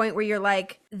certain point where you're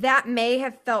like, that may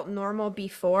have felt normal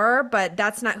before, but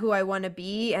that's not who I want to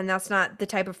be, and that's not the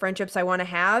type of friendships I want to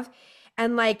have.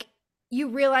 And like, you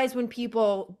realize when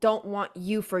people don't want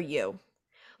you for you.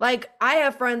 Like, I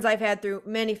have friends I've had through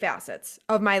many facets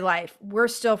of my life. We're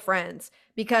still friends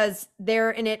because they're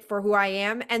in it for who I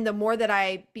am. And the more that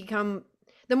I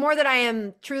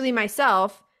am truly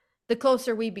myself, the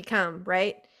closer we become,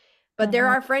 right? But there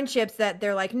Mm-hmm. are friendships that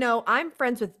they're like, no, I'm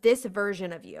friends with this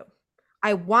version of you.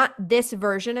 I want this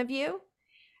version of you.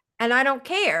 And I don't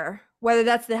care whether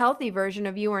that's the healthy version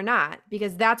of you or not,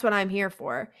 because that's what I'm here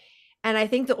for. And I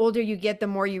think the older you get, the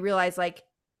more you realize, like,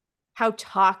 how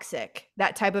toxic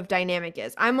that type of dynamic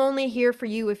is. I'm only here for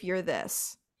you if you're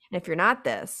this. And if you're not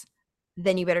this,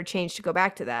 then you better change to go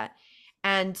back to that.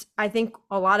 And I think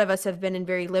a lot of us have been in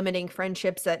very limiting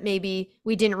friendships that maybe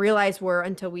we didn't realize were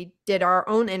until we did our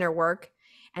own inner work.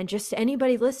 And just to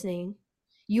anybody listening,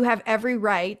 you have every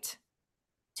right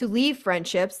to leave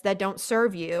friendships that don't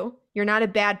serve you. You're not a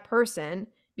bad person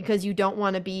because you don't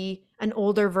want to be an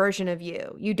older version of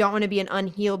you. You don't want to be an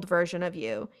unhealed version of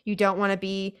you. You don't want to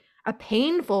be a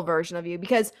painful version of you,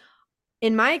 because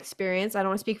in my experience, I don't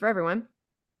want to speak for everyone,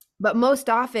 but most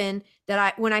often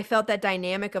that when I felt that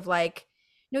dynamic of like,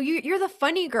 no, you're the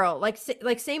funny girl, like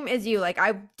same as you, like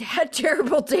I had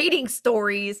terrible dating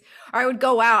stories, or I would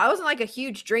go out. I wasn't like a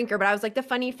huge drinker, but I was like the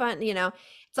funny fun,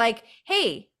 it's like,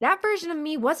 hey, that version of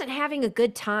me wasn't having a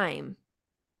good time.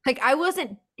 Like I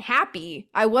wasn't happy.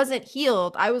 I wasn't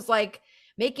healed. I was like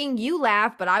making you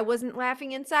laugh, but I wasn't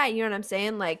laughing inside. You know what I'm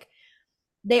saying? Like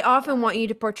they often want you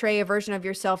to portray a version of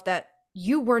yourself that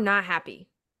you were not happy,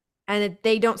 and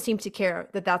they don't seem to care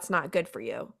that that's not good for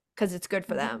you because it's good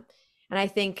for Mm-hmm. them. And I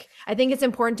think it's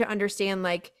important to understand,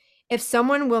 like, if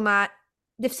someone will not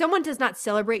if someone does not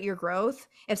celebrate your growth,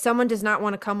 if someone does not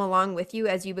want to come along with you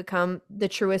as you become the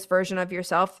truest version of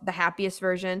yourself, the happiest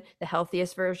version, the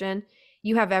healthiest version,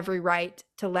 you have every right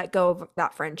to let go of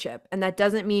that friendship. And that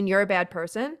doesn't mean you're a bad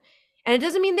person, and it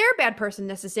doesn't mean they're a bad person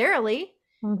necessarily,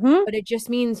 Mm-hmm. but it just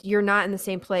means you're not in the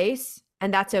same place,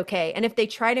 and that's okay. And if they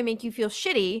try to make you feel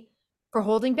shitty for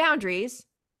holding boundaries,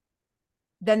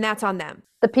 then that's on them.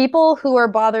 The people who are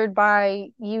bothered by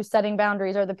you setting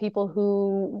boundaries are the people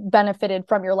who benefited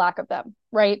from your lack of them,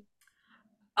 right?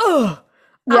 Oh,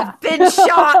 Yeah. I've been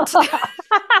shot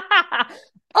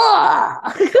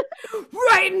Ah!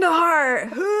 right in the heart.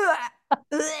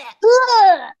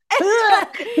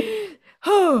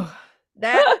 Oh,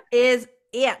 that is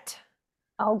it.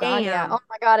 Oh God, yeah. Damn. Oh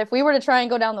my God. If we were to try and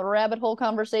go down the rabbit hole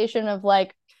conversation of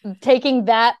like taking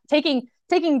that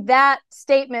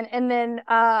statement and then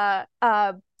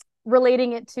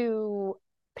relating it to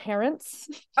parents,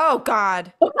 Oh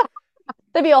God.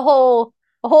 that'd be a whole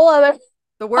other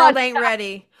The world ain't podcast.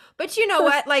 ready. But you know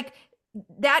what? Like,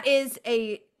 that is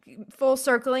a full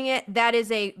circling it. That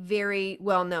is a very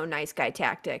well known nice guy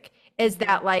tactic, is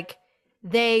that like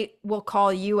they will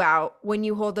call you out when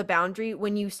you hold a boundary,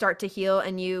 when you start to heal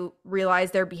and you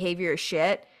realize their behavior is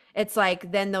shit. It's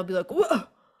like, then they'll be like, whoa,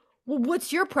 well,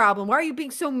 what's your problem? Why are you being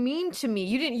so mean to me?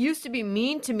 You didn't used to be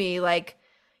mean to me. Like,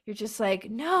 you're just like,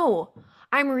 no,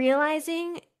 I'm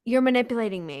realizing you're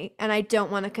manipulating me and I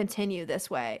don't want to continue this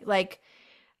way. Like,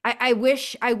 I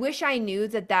wish I knew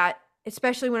that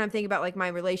especially when I'm thinking about like my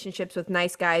relationships with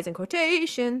nice guys and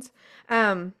quotations,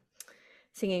 um,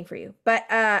 singing for you. But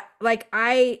like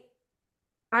I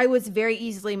was very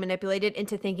easily manipulated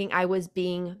into thinking I was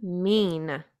being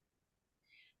mean.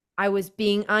 I was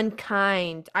being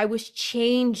unkind. I was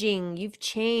changing. You've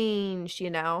changed,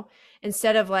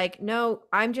 instead of like, no,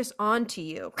 I'm just on to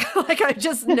you. Like, I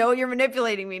just know you're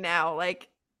manipulating me now. Like,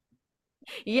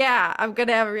 yeah, I'm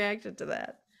gonna have a reaction to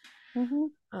that. Mm-hmm.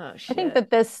 Oh I think shit.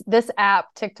 that this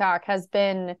app TikTok has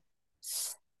been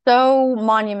so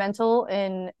monumental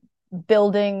in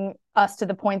building us to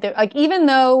the point that like even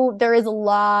though there is a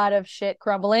lot of shit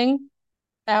crumbling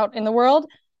out in the world,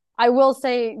 I will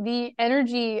say the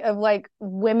energy of like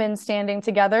women standing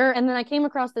together. And then I came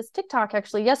across this TikTok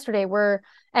actually yesterday where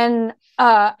and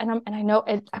I know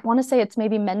I want to say it's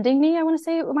maybe Mending Me. I want to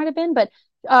say it might have been, but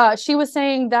she was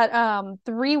saying that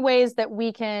three ways that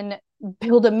we can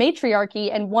build a matriarchy,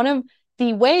 and one of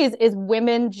the ways is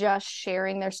women just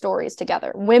sharing their stories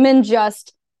together. Women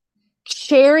just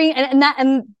sharing and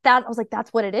that I was like,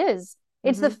 that's what it is.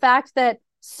 It's the Mm-hmm. fact that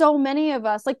so many of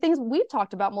us, like things we've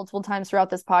talked about multiple times throughout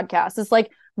this podcast, it's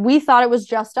like we thought it was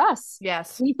just us.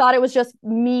 Yes. We thought it was just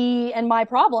me and my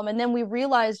problem. And then we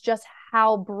realized just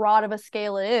how broad of a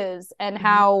scale it is and Mhm.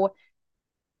 how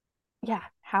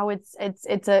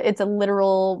it's a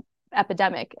literal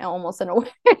epidemic almost in a way.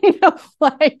 You know,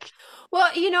 like Well,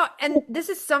 and this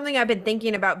is something I've been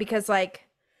thinking about because like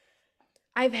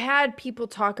I've had people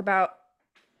talk about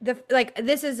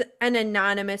this is an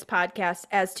anonymous podcast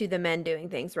as to the men doing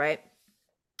things, right?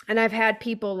 And I've had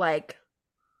people like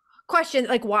question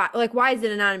like why is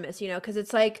it anonymous, because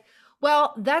it's like,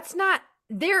 well, that's not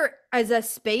there as a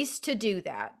space to do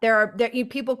that.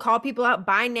 People call people out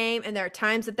by name, and there are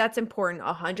times that that's important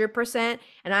 100%,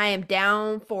 and I am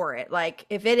down for it. Like,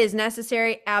 if it is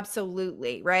necessary,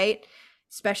 absolutely, right?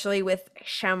 Especially with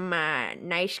some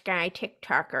nice guy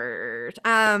TikTokers.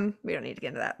 We don't need to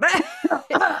get into that,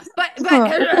 but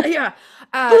yeah,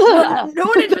 no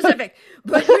one in specific,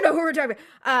 but you know who we're talking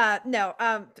about. No,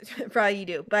 probably you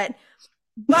do, but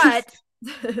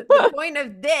the point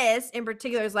of this in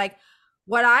particular is like,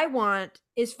 what I want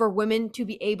is for women to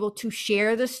be able to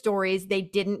share the stories they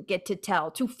didn't get to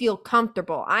tell, to feel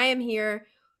comfortable. I am here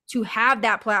to have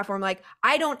that platform. Like,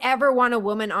 I don't ever want a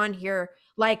woman on here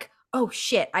like, oh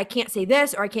shit, I can't say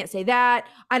this or I can't say that.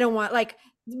 I don't want, like,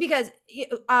 because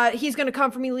he's going to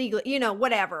come for me legally,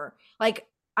 whatever. Like,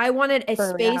 I wanted a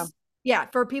true, yeah. space, yeah,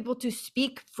 for people to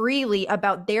speak freely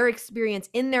about their experience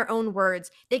in their own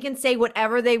words. They can say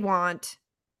whatever they want,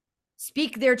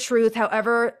 speak their truth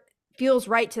however feels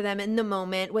right to them in the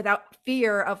moment without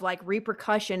fear of like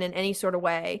repercussion in any sort of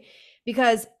way,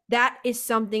 because that is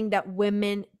something that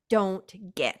women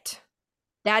don't get.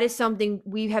 That is something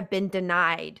we have been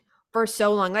denied for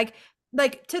so long. Like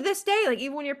to this day, like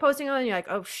even when you're posting on, you're like,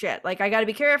 oh shit, like I got to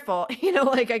be careful,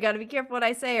 like I got to be careful what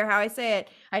I say or how I say it.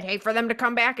 I'd hate for them to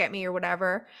come back at me or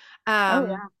whatever. Oh Um,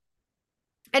 yeah.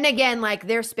 and again, like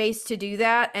there's space to do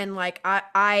that, and like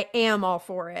I am all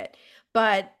for it.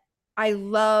 But I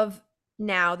love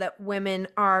now that women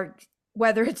are,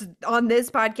 whether it's on this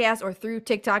podcast or through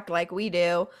TikTok like we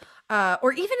do,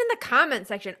 or even in the comment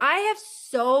section. I have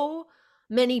so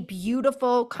many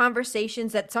beautiful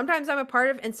conversations that sometimes I'm a part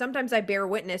of and sometimes I bear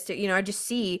witness to, I just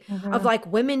see, of Mm-hmm. like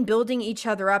women building each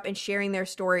other up and sharing their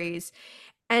stories.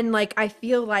 And like I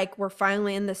feel like we're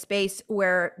finally in the space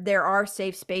where there are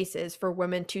safe spaces for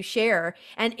women to share.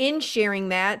 And in sharing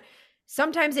that,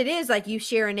 sometimes it is like you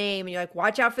share a name and you're like,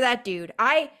 watch out for that dude.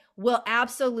 I will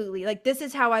absolutely, like, this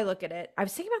is how I look at it. I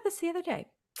was thinking about this the other day.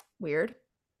 Weird.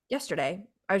 Yesterday,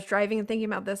 I was driving and thinking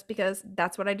about this because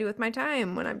that's what I do with my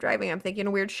time when I'm driving. I'm thinking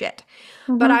of weird shit.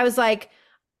 But I was like,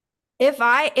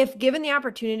 if given the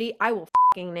opportunity, I will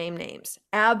fucking name names.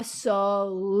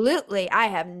 Absolutely. I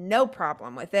have no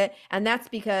problem with it. And that's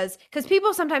because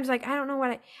people sometimes like, I don't know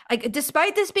what like,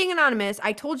 despite this being anonymous,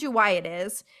 I told you why it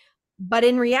is. But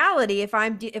in reality, if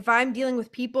I'm dealing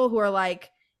with people who are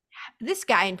like, this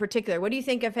guy in particular, what do you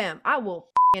think of him? I will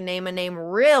name a name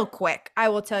real quick. I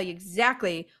will tell you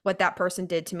exactly what that person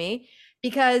did to me,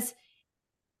 because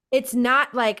it's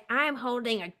not like I'm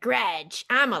holding a grudge.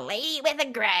 I'm a lady with a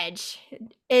grudge.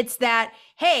 It's that,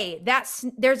 hey,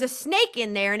 there's a snake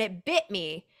in there and it bit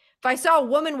me. If I saw a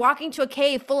woman walking to a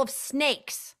cave full of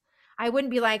snakes, I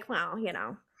wouldn't be like, well,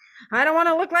 I don't want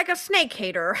to look like a snake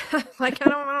hater. Like, I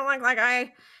don't want to look like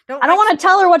I don't want to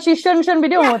tell her what she should and shouldn't be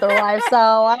doing with her life. So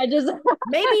I just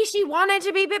maybe she wanted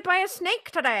to be bit by a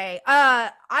snake today.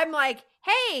 I'm like,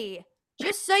 hey,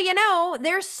 just so you know,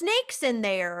 there's snakes in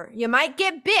there. You might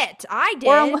get bit. I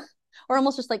did. Or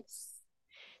almost just like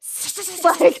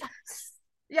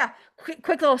yeah,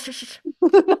 quick little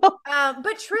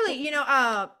but truly,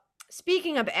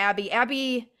 speaking of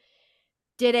Abby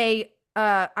did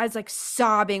I was like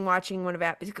sobbing watching one of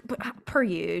Abby's per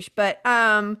usual, but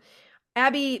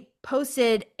Abby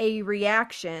posted a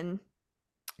reaction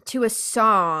to a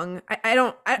song. I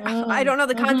don't know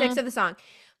the context of the song,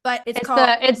 but it's called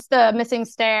the Missing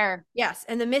Stair. Yes,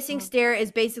 and the Missing Stair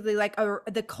is basically like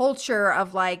the culture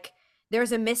of like,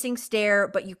 there's a missing stair,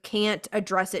 but you can't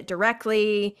address it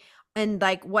directly. And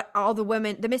like what all the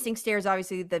women, the missing stair is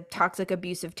obviously the toxic,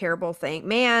 abusive, terrible thing,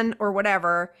 man or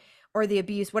whatever, or the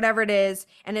abuse, whatever it is.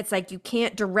 And it's like, you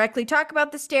can't directly talk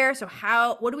about the stair. So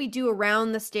what do we do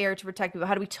around the stair to protect people?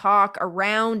 How do we talk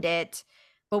around it?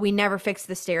 But we never fix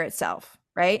the stair itself,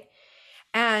 right?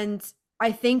 And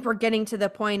I think we're getting to the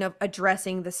point of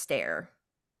addressing the stair.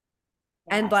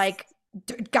 Yes. And like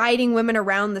guiding women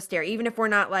around the stair, even if we're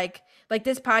not like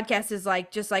this podcast is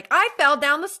like, just like, I fell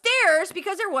down the stairs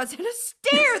because there wasn't a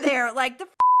stair there. Like the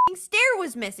stair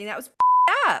was missing. That was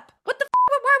up. What the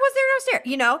why was there no stair?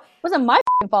 It wasn't my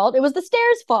fault. It was the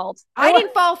stairs' fault. I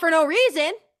didn't fall for no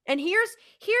reason. And here's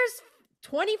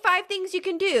 25 things you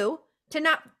can do to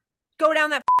not go down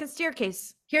that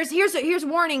staircase. Here's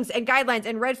warnings and guidelines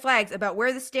and red flags about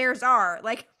where the stairs are.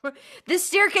 Like, this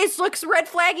staircase looks red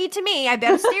flaggy to me. I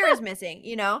bet a stair is missing,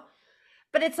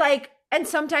 But it's like, and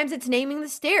sometimes it's naming the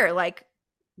stair. Like,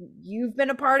 you've been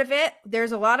a part of it.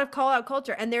 There's a lot of call out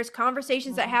culture, and there's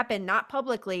conversations that happen not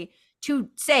publicly to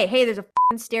say, hey, there's a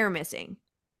stair missing.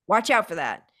 Watch out for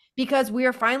that. Because we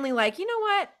are finally like, you know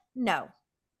what? No.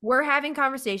 We're having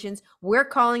conversations. We're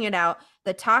calling it out.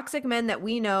 The toxic men that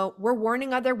we know, we're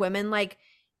warning other women. Like,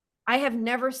 I have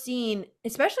never seen,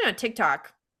 especially on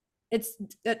TikTok, it's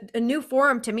a new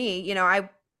forum to me.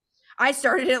 I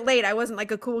started it late. I wasn't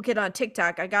like a cool kid on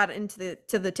TikTok. I got into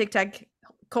the TikTok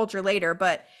culture later,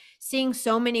 but seeing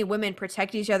so many women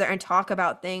protect each other and talk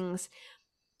about things,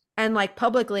 and like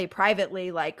publicly,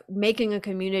 privately, like making a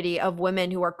community of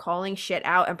women who are calling shit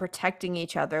out and protecting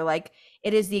each other. Like,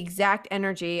 it is the exact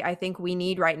energy I think we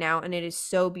need right now. And it is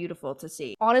so beautiful to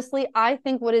see. Honestly, I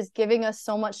think what is giving us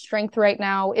so much strength right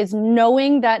now is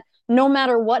knowing that no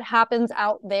matter what happens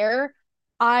out there,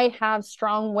 I have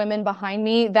strong women behind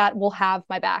me that will have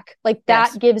my back. Like,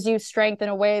 that gives you strength in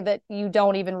a way that you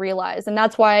don't even realize. And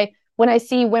that's why when I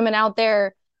see women out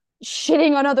there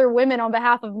shitting on other women on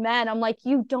behalf of men, I'm like,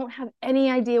 you don't have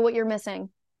any idea what you're missing.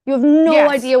 You have no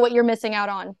idea what you're missing out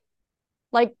on.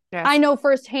 Like, I know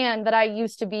firsthand that I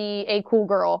used to be a cool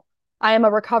girl. I am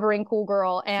a recovering cool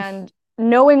girl. And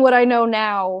knowing what I know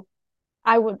now,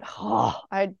 I would,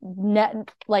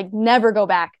 never go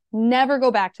back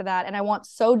to that. And I want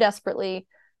so desperately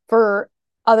for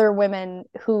other women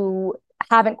who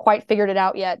haven't quite figured it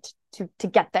out yet to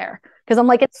get there. Because I'm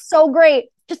like, it's so great.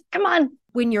 Just come on.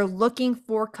 When you're looking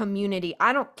for community,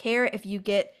 I don't care if you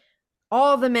get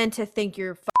all the men to think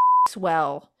you're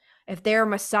swell. If they're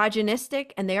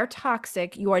misogynistic and they are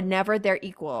toxic, you are never their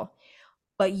equal.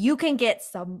 But you can get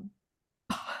some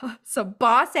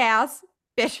boss ass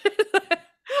bitches.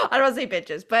 I don't want to say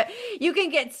bitches, but you can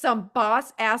get some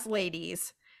boss ass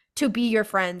ladies to be your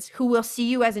friends who will see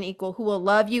you as an equal, who will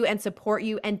love you and support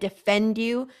you and defend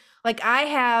you. Like,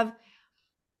 I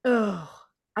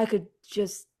could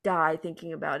just die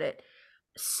thinking about it.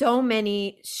 So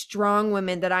many strong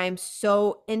women that I am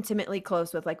so intimately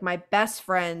close with, like my best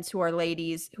friends who are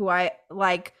ladies who I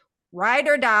like ride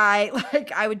or die.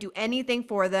 Like, I would do anything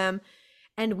for them.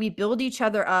 and we build each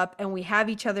other up and we have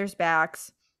each other's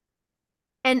backs.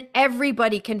 And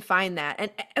everybody can find that.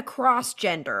 And across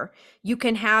gender, you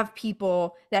can have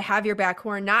people that have your back who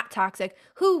are not toxic,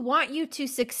 who want you to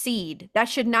succeed. That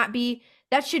should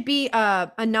be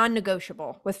a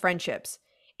non-negotiable with friendships.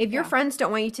 If your Yeah. friends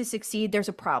don't want you to succeed, there's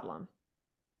a problem.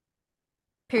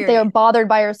 If they are Period. bothered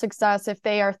by your success, if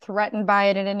they are threatened by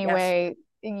it in any Yes. way,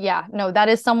 yeah, no, that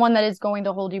is someone that is going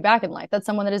to hold you back in life. That's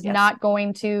someone that is Yes. not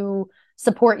going to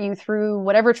support you through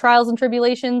whatever trials and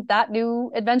tribulations that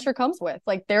new adventure comes with.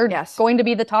 Like they're Yes. going to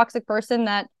be the toxic person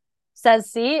that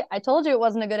says, "See, I told you it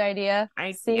wasn't a good idea.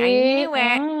 I See, knew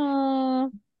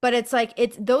it. But it's like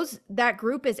that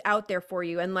group is out there for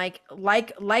you, and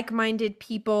like-minded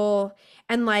people,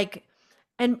 and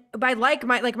by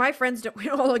my friends don't we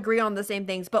don't all agree on the same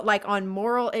things, but like on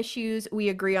moral issues we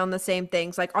agree on the same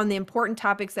things, like on the important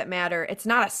topics that matter. It's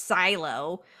not a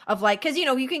silo of like, because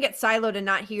you can get siloed and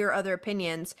not hear other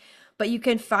opinions, but you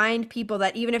can find people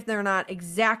that even if they're not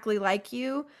exactly like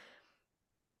you,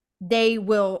 they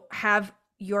will have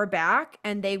your back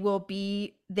and they will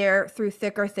be there through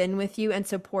thick or thin with you and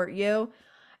support you.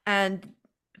 And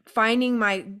finding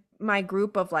my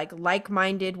group of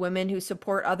like-minded women who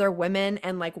support other women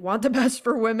and like want the best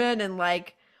for women and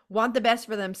like want the best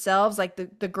for themselves, like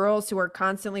the girls who are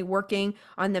constantly working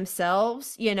on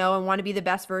themselves, and want to be the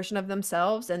best version of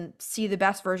themselves and see the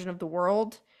best version of the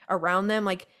world around them,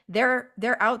 like they're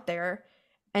out there.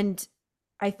 And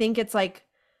I think it's like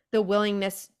the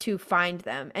willingness to find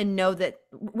them and know that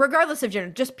regardless of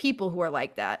gender, just people who are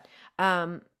like that,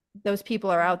 those people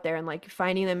are out there, and like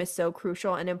finding them is so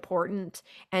crucial and important.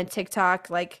 And TikTok,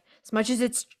 like as much as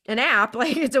it's an app,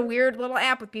 like it's a weird little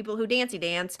app with people who dancey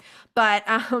dance, but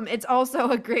it's also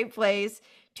a great place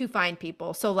to find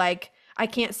people. So like I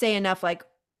can't say enough, like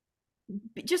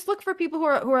just look for people who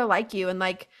are like you, and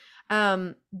like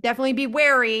definitely be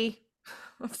wary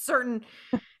of certain,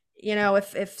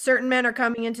 if certain men are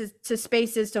coming into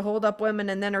spaces to hold up women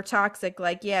and then are toxic,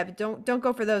 like yeah, but don't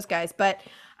go for those guys. But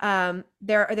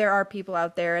there are people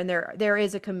out there, and there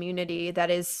is a community that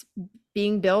is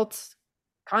being built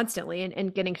constantly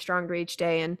and getting stronger each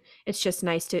day, and it's just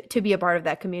nice to be a part of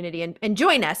that community and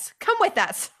join us, come with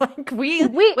us. Like we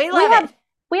love it.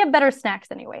 We have better snacks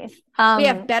anyways. We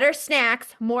have better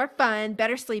snacks, more fun,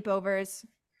 better sleepovers.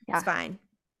 Yeah. It's fine.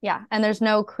 Yeah, and there's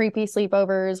no creepy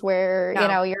sleepovers where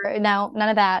No. you're none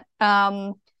of that.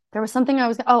 There was something I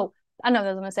know what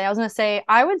I was gonna say.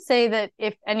 I would say that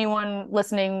if anyone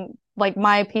listening, like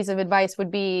my piece of advice would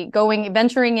be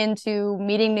venturing into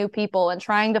meeting new people and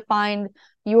trying to find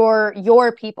your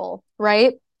people,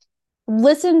 right?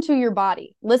 Listen to your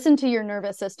body, listen to your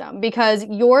nervous system, because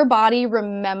your body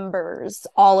remembers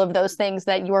all of those things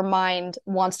that your mind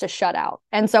wants to shut out.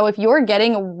 And so if you're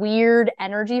getting a weird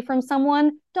energy from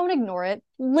someone, don't ignore it.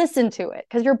 Listen to it,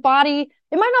 because your body,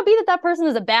 it might not be that person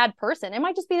is a bad person. It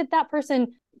might just be that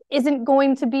person isn't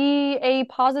going to be a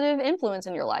positive influence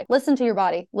in your life. Listen to your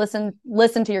body. Listen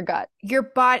to your gut. Your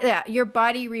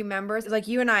body remembers. Like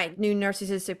you and I knew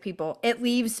narcissistic people. It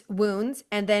leaves wounds,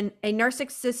 and then a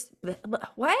narcissist.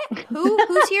 What?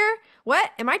 Who's here?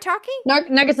 What? Am I talking?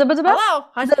 Hello.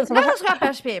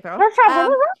 Narcissistic people.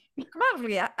 Come on,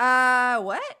 yeah.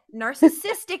 What?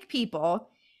 Narcissistic people.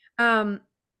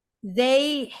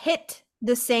 They hit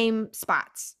the same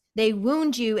spots. They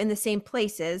wound you in the same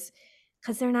places,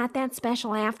 because they're not that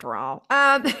special after all.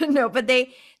 No, but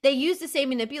they use the same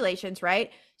manipulations,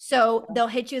 right? So they'll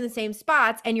hit you in the same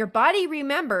spots, and your body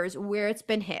remembers where it's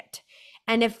been hit.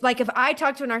 And if I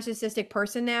talk to a narcissistic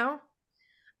person now,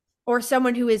 or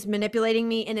someone who is manipulating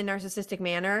me in a narcissistic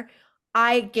manner,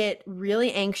 I get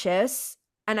really anxious,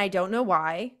 and I don't know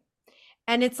why.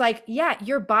 And it's like, yeah,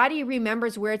 your body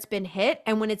remembers where it's been hit,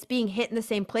 and when it's being hit in the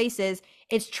same places,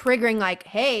 it's triggering like,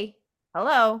 hey,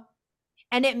 hello.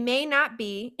 And it may not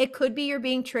be, it could be you're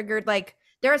being triggered. Like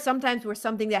there are some times where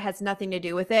something that has nothing to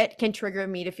do with it can trigger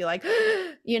me to feel like,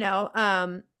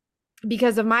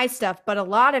 because of my stuff. But a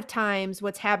lot of times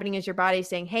what's happening is your body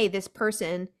saying, hey, this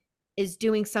person is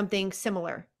doing something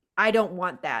similar. I don't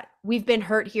want that. We've been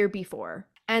hurt here before.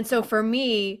 And so for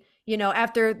me,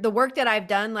 after the work that I've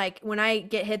done, like when I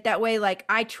get hit that way, like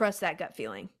I trust that gut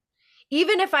feeling,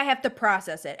 even if I have to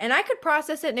process it. And I could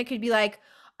process it and it could be like,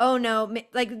 oh no,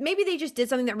 like maybe they just did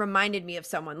something that reminded me of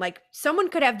someone. Like someone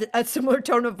could have a similar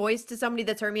tone of voice to somebody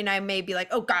that's hurt me, and I may be like,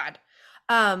 oh God.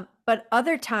 But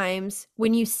other times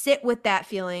when you sit with that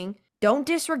feeling, don't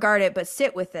disregard it, but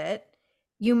sit with it,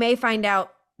 you may find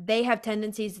out they have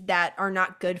tendencies that are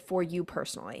not good for you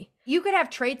personally. You could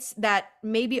have traits that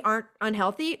maybe aren't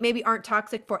unhealthy, maybe aren't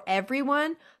toxic for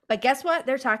everyone, but guess what?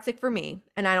 They're toxic for me,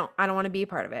 and I don't want to be a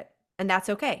part of it. And that's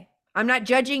okay. I'm not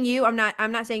judging you. I'm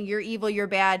not saying you're evil, you're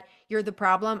bad, you're the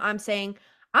problem. I'm saying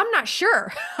I'm not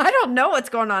sure. I don't know what's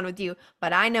going on with you,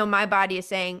 but I know my body is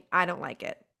saying I don't like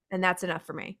it. And that's enough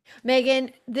for me.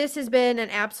 Megan, this has been an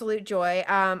absolute joy.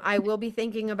 I will be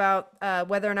thinking about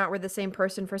whether or not we're the same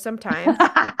person for some time.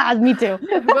 Me too.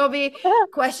 We'll be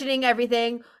questioning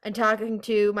everything and talking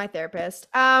to my therapist.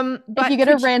 But if you get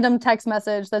a random text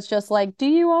message that's just like, do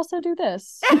you also do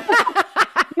this?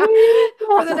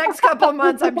 For the next couple of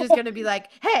months, I'm just going to be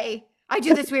like, hey, I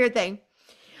do this weird thing.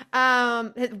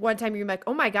 One time you're like,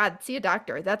 oh my God, see a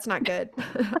doctor. That's not good.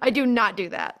 I do not do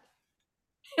that.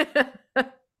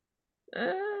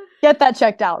 Get that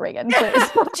checked out, Reagan,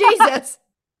 please. Jesus.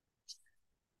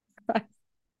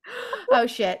 Oh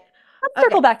shit. Let's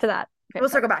circle back to that. Okay. We'll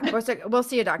circle back. We'll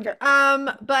see a doctor.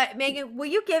 But Megan, will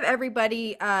you give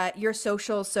everybody your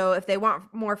socials so if they want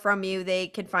more from you, they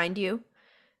can find you?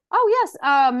 Oh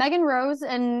yes, Megan Rose,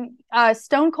 and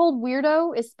Stone Cold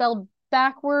Weirdo is spelled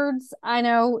backwards. I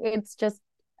know, it's just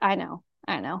I know.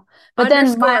 But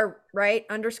underscore, then right?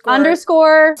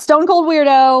 Underscore Stone Cold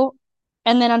Weirdo,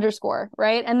 and then underscore,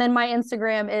 right? And then my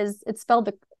Instagram it's spelled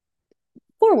the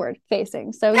forward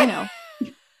facing, so you know.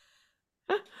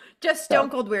 Just Stone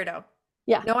Cold Weirdo.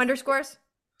 Yeah. No underscores?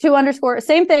 2 underscore.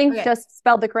 Same thing, okay. Just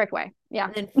spelled the correct way. Yeah.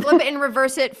 And then flip it and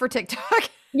reverse it for TikTok.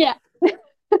 Yeah.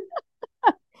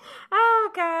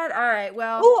 Oh God. All right.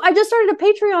 Well. Oh, I just started a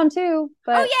Patreon too.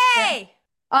 But, oh yay!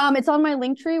 Yeah. It's on my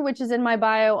Linktree, which is in my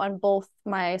bio on both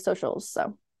my socials.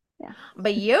 So yeah.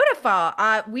 Beautiful.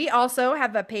 We also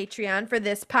have a Patreon for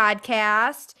this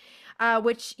podcast.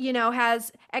 Which, you know,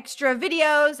 has extra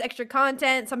videos, extra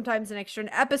content, sometimes an extra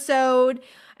episode,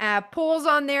 polls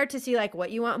on there to see like what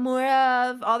you want more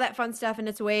of, all that fun stuff. And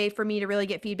it's a way for me to really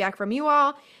get feedback from you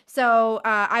all. So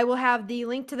I will have the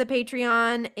link to the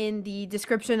Patreon in the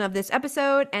description of this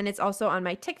episode. And it's also on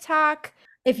my TikTok.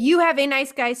 If you have a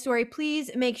nice guy story,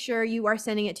 please make sure you are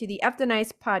sending it to the F the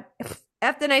Nice Guy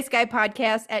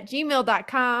podcast at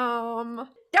gmail.com.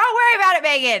 Don't worry about it,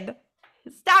 Megan.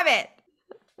 Stop it.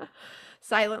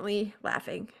 Silently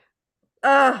laughing.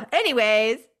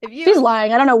 Anyways, if you... She's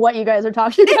lying. I don't know what you guys are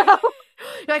talking about.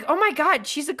 You're like, oh my God,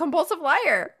 she's a compulsive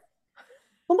liar.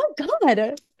 Oh my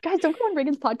God. Guys, don't go on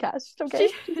Reagan's podcast. Okay.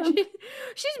 She's making...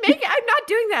 I'm not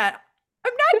doing that.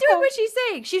 I'm not doing what she's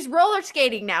saying. She's roller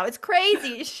skating now. It's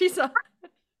crazy. She's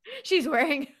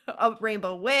wearing a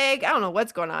rainbow wig. I don't know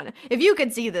what's going on. If you can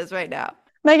see this right now.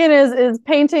 Megan is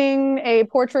painting a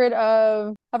portrait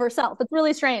of herself. It's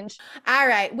really strange. All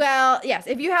right. Well, yes.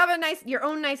 If you have your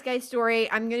own nice guy story,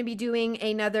 I'm going to be doing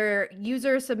another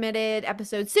user submitted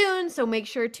episode soon. So make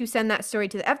sure to send that story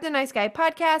to the F the Nice Guy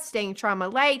podcast, Staying Trauma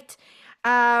Light.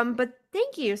 But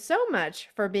thank you so much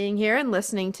for being here and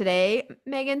listening today.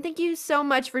 Megan, thank you so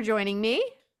much for joining me.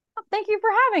 Thank you for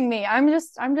having me. I'm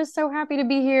just so happy to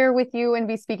be here with you and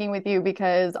be speaking with you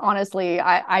because honestly,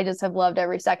 I just have loved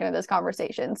every second of this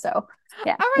conversation. So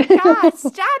yeah. Oh my God,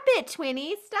 stop it,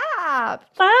 Twinnie. Stop.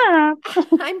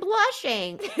 I'm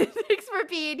blushing. Thanks for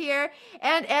being here.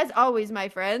 And as always, my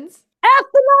friends, F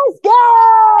the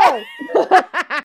Nice Guy!